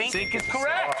 kitchen sink. Sink is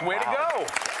correct. Way to go.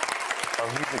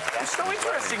 It's so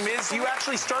interesting, Miz. You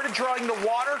actually started drawing the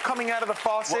water coming out of the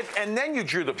faucet, and then you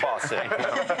drew the faucet.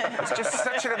 It's just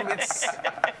such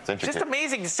it's just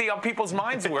amazing to see how people's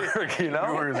minds work, you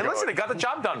know? And listen, it got the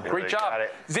job done. Great job.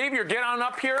 Xavier, get on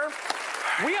up here.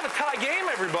 We have a tie game,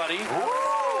 everybody.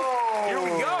 Whoa. Here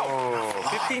we go.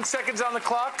 15 seconds on the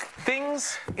clock.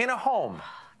 Things in a home.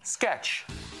 Sketch.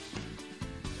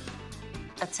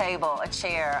 a table, a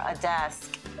chair, a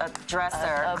desk, a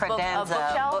dresser, credenza.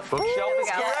 A bookshelf. Bookshelf is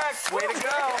correct. Way to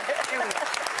go.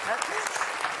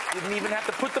 Didn't even have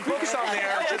to put the books on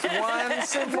there. Just one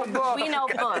simple book. We know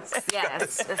books.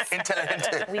 Yes.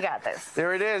 We got this.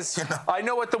 There it is. I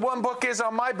know what the one book is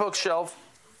on my bookshelf.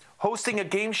 Hosting a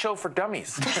game show for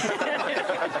dummies.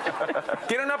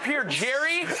 Get on up here,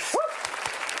 Jerry.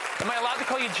 Am I allowed to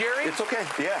call you Jerry? It's okay.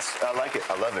 Yes, I like it.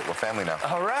 I love it. We're family now.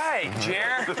 All right,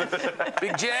 Jer.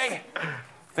 Big J.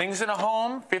 Things in a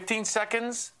home, 15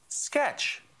 seconds.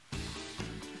 Sketch.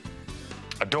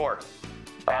 A door.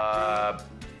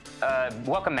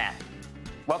 Welcome mat.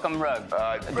 Welcome rug.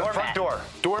 Front door.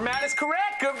 Doormat is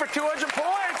correct. Good for 200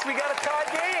 points. We got a tie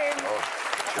game.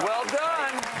 Well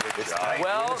done.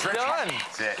 Well done.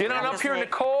 Get on up here,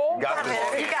 Nicole. You got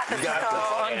this. You got this,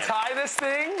 Nicole. Untie this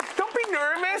thing. Don't be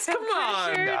nervous. Come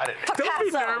on. Got it. Don't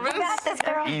be nervous. You got this,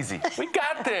 girl. Easy. We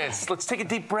got this. Let's take a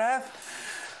deep breath.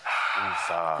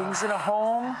 Things in a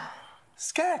home.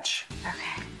 Sketch.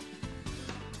 Okay.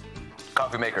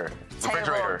 Coffee maker.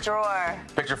 Refrigerator. Table, drawer.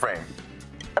 Picture frame.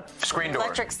 Screen door.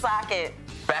 Electric socket.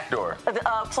 Back door.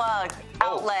 Plug.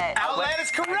 Outlet. Outlet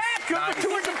is correct. Good for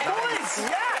 200 points.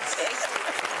 Yes.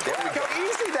 Look how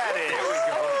easy that is. There we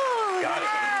go. Got it.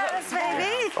 Yes,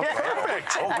 baby.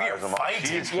 Perfect. Oh, we are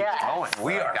fighting. Yeah.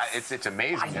 We are. It's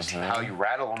amazing just how you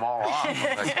rattle them all off.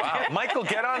 Like, wow. Michael,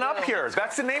 get on up here.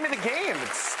 That's the name of the game.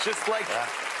 It's just like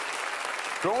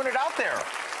throwing it out there.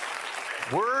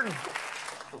 Word.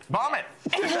 Vomit.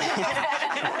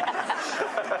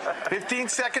 15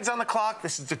 seconds on the clock.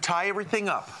 This is to tie everything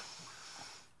up.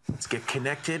 Let's get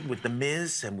connected with The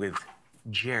Miz and with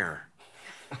Jer.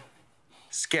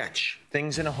 Sketch.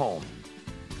 Things in a home.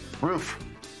 Roof.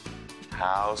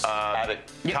 House. Attic.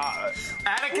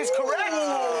 Attic is correct.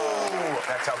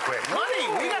 That's how quick. Money.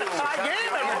 We got a tie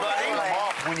game, everybody.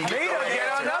 Maida, get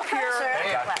on up here.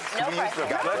 No pressure.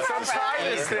 Let's untie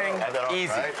this thing.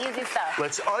 Easy. Easy stuff.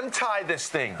 Let's untie this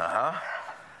thing.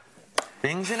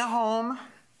 Things in a home.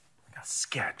 A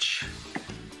sketch.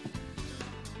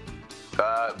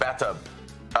 Bathtub.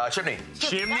 Chimney.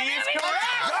 Chimney is correct.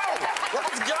 Go!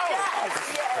 Let's go!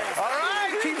 Yes. All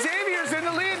right, Team Xavier's in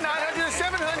the lead, 900 to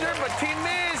 700, but Team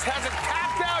Miz hasn't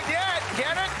tapped out yet.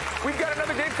 Get it?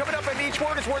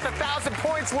 word is worth 1,000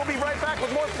 points. We'll be right back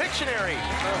with more Pictionary.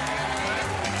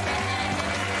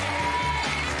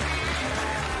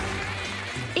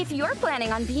 If you're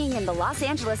planning on being in the Los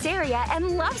Angeles area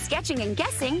and love sketching and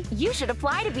guessing, you should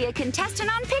apply to be a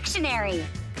contestant on Pictionary.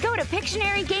 Go to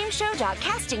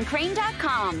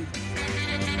PictionaryGameShow.castingcrane.com.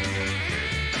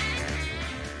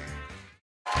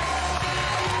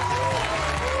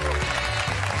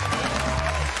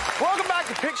 Welcome back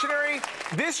to Pictionary.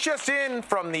 This just in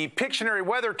from the Pictionary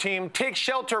weather team. Take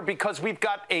shelter because we've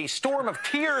got a storm of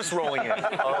tears rolling in.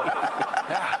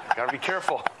 Yeah, gotta be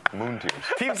careful. Moon tears.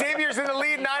 Team Xavier's in the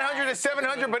lead, 900 to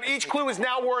 700, but each clue is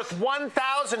now worth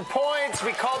 1,000 points.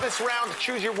 We call this round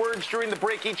Choose Your Words. During the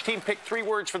break, each team picked 3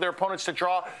 words for their opponents to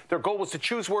draw. Their goal was to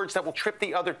choose words that will trip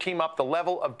the other team up. The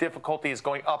level of difficulty is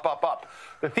going up, up, up.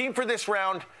 The theme for this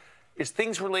round is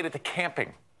things related to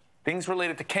camping. Things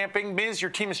related to camping. Miz,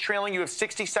 your team is trailing. You have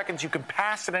 60 seconds. You can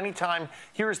pass at any time.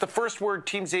 Here is the first word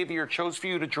Team Xavier chose for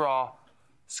you to draw.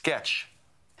 Sketch.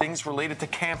 Things related to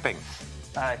camping.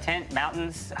 Tent,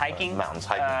 mountains, hiking. Mountains,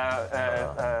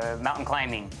 hiking. Mountain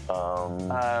climbing.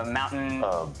 Mountain.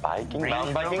 Biking.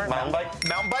 Mountain biking. Mountain bike.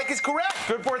 Mountain bike is correct.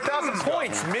 Good for 1,000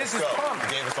 points. Miz is pumped.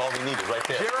 Gave us all we needed right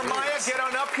there. Jeremiah, get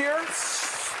on up here.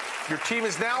 Your team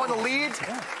is now in the lead.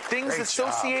 Things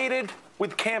associated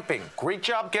with camping. Great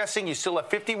job guessing. You still have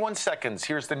 51 seconds.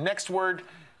 Here's the next word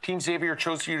Team Xavier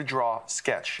chose for you to draw.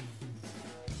 Sketch.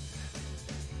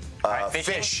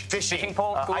 Fish. Fishing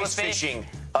pole. Ice fishing.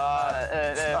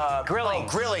 Grilling.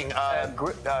 Grilling.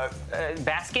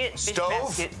 Basket.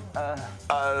 Stove. Fish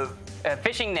basket.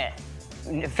 Fishing net.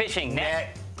 Fishing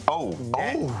net. Oh.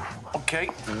 Net. Oh. Okay.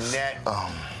 Net.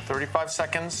 35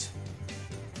 seconds.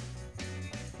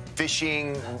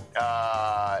 Fishing.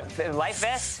 Life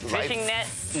vest. Fishing net.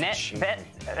 Vet.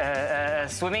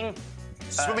 Swimming.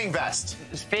 Swimming vest.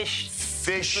 Fish.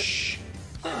 Fish.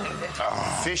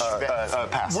 Fish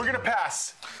vest. Pass. We're going to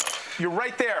pass. You're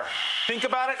right there. Think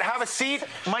about it. Have a seat.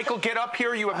 Michael, get up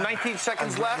here. You have 19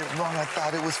 seconds left. I wrong. I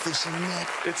thought it was fishing net.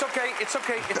 It's okay. It's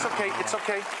okay. It's okay. It's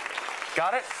okay.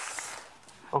 Got it?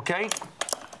 Okay.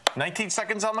 19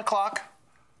 seconds on the clock.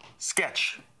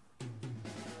 Sketch.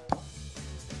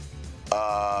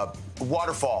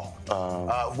 Waterfall.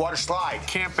 Water slide.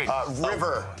 Camping.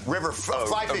 River. River.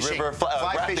 Fly fishing.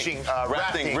 Fly rafting. fishing.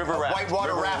 Rafting. River raft.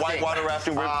 Whitewater rafting. Whitewater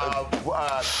rafting.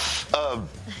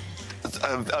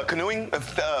 Canoeing.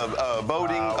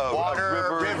 Boating.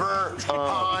 Water. River.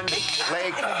 Pond.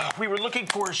 Lake. We were looking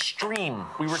for a stream.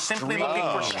 We were simply looking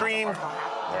for stream.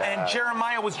 And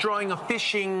Jeremiah was drawing a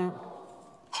fishing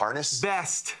harness.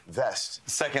 Vest.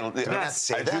 Second,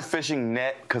 Vest. I drew fishing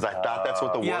net because I thought that's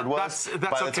what the word was. That's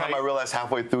By the okay. time I realized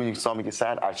halfway through and you saw me get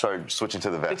sad, I started switching to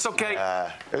the vest. It's okay.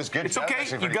 It was good. It's okay.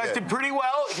 You guys did pretty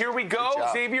well. Here we go.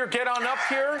 Xavier, get on up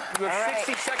here. You have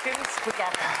 60 seconds. We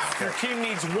got this. Your team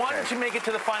needs 1 to make it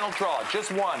to the final draw.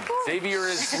 Just 1. Xavier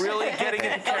is really getting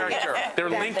into character. They're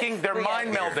linking. They're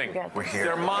mind melding. We're here.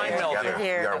 They're mind melding. We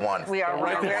are one. We are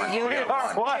one. We are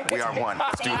one. We are one.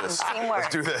 Let's do this. Teamwork.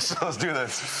 Let's do this. Let's do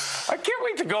this. I can't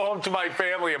wait to go home to my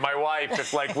family and my wife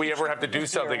if like we ever have to do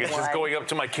something. It's just going up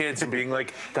to my kids and being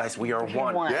like, guys, we are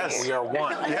one. Yes. We are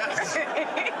one. Yes.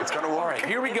 It's gonna work. All right,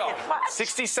 here we go.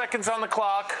 60 seconds on the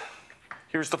clock.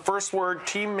 Here's the first word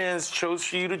Team Miz chose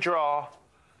for you to draw.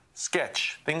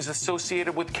 Sketch. Things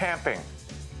associated with camping.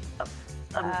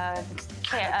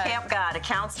 Camp guide, a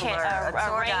counselor, a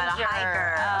tour guide, a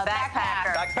hiker, a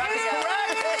backpacker. Backpack is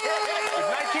correct. With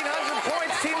 1,900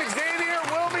 points, Team Xavier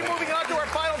will be moving on to our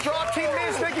final draw. Team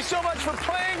Miz, thank you so much for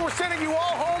playing. We're sending you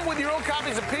all home with your own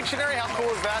copies of Pictionary. How cool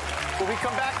is that? When we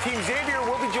come back, Team Xavier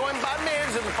will be joined by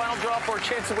Miz in the final draw for a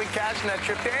chance to win cash in that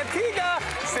trip to Antigua.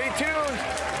 Stay tuned.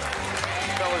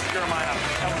 Fellas, Jeremiah.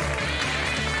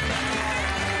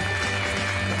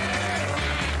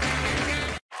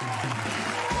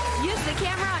 Use the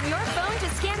camera on your phone to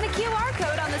scan the QR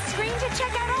code on the screen to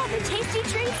check out all the tasty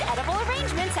treats Edible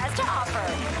Arrangements has to offer.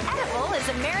 Edible is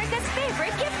America's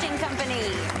favorite gifting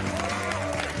company.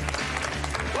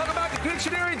 Welcome back to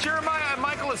Pictionary. Jeremiah and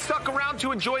Michael have stuck around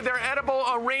to enjoy their Edible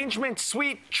Arrangement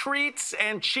sweet treats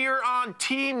and cheer on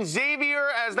Team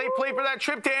Xavier as they play for that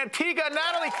trip to Antigua.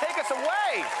 Natalie, take us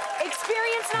away.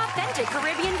 Experience an authentic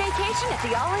Caribbean vacation at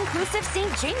the all-inclusive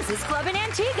St. James's Club in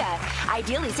Antigua.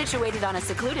 Ideally situated on a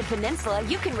secluded peninsula,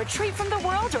 you can retreat from the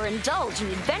world or indulge in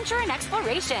adventure and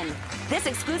exploration. This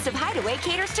exclusive hideaway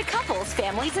caters to couples,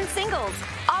 families, and singles,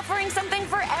 offering something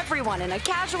for everyone in a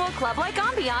casual club-like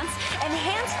ambiance,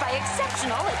 enhanced by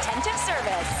exceptional attentive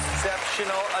service.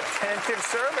 Exceptional attentive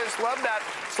service. Love that.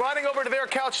 Sliding over to their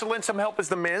couch to lend some help is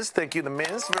The Miz. Thank you, The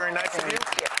Miz. Very nice of you.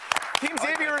 Team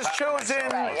Xavier has chosen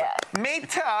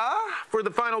Meta for the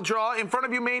final draw. In front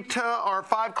of you, Meta, are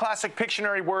 5 classic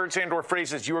Pictionary words and/or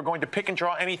phrases. You are going to pick and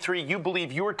draw any 3 you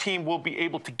believe your team will be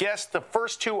able to guess. The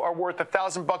first 2 are worth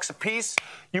 $1,000 apiece.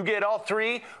 You get all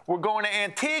 3. We're going to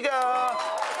Antigua.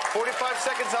 45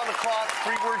 seconds on the clock.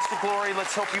 3 words to glory.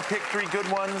 Let's hope you pick 3 good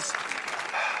ones.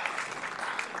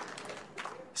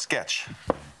 Sketch.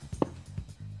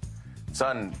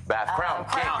 Sun, bath, crown,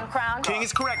 Crown. King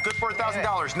is correct. Good for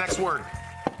 $1,000. Next word.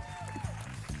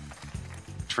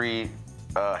 Tree,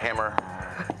 hammer,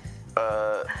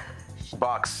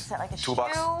 box, Is that like a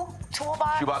toolbox.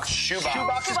 Toolbox. Shoebox.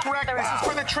 Shoebox is correct. This is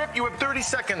for the trip. You have 30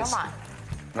 seconds. Come on.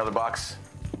 Another box.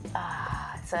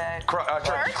 It's a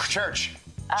Church.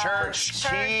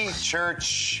 Key.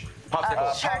 Church.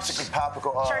 Popsicle.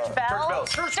 Popsicle. Church bell.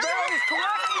 Church bell is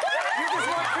correct.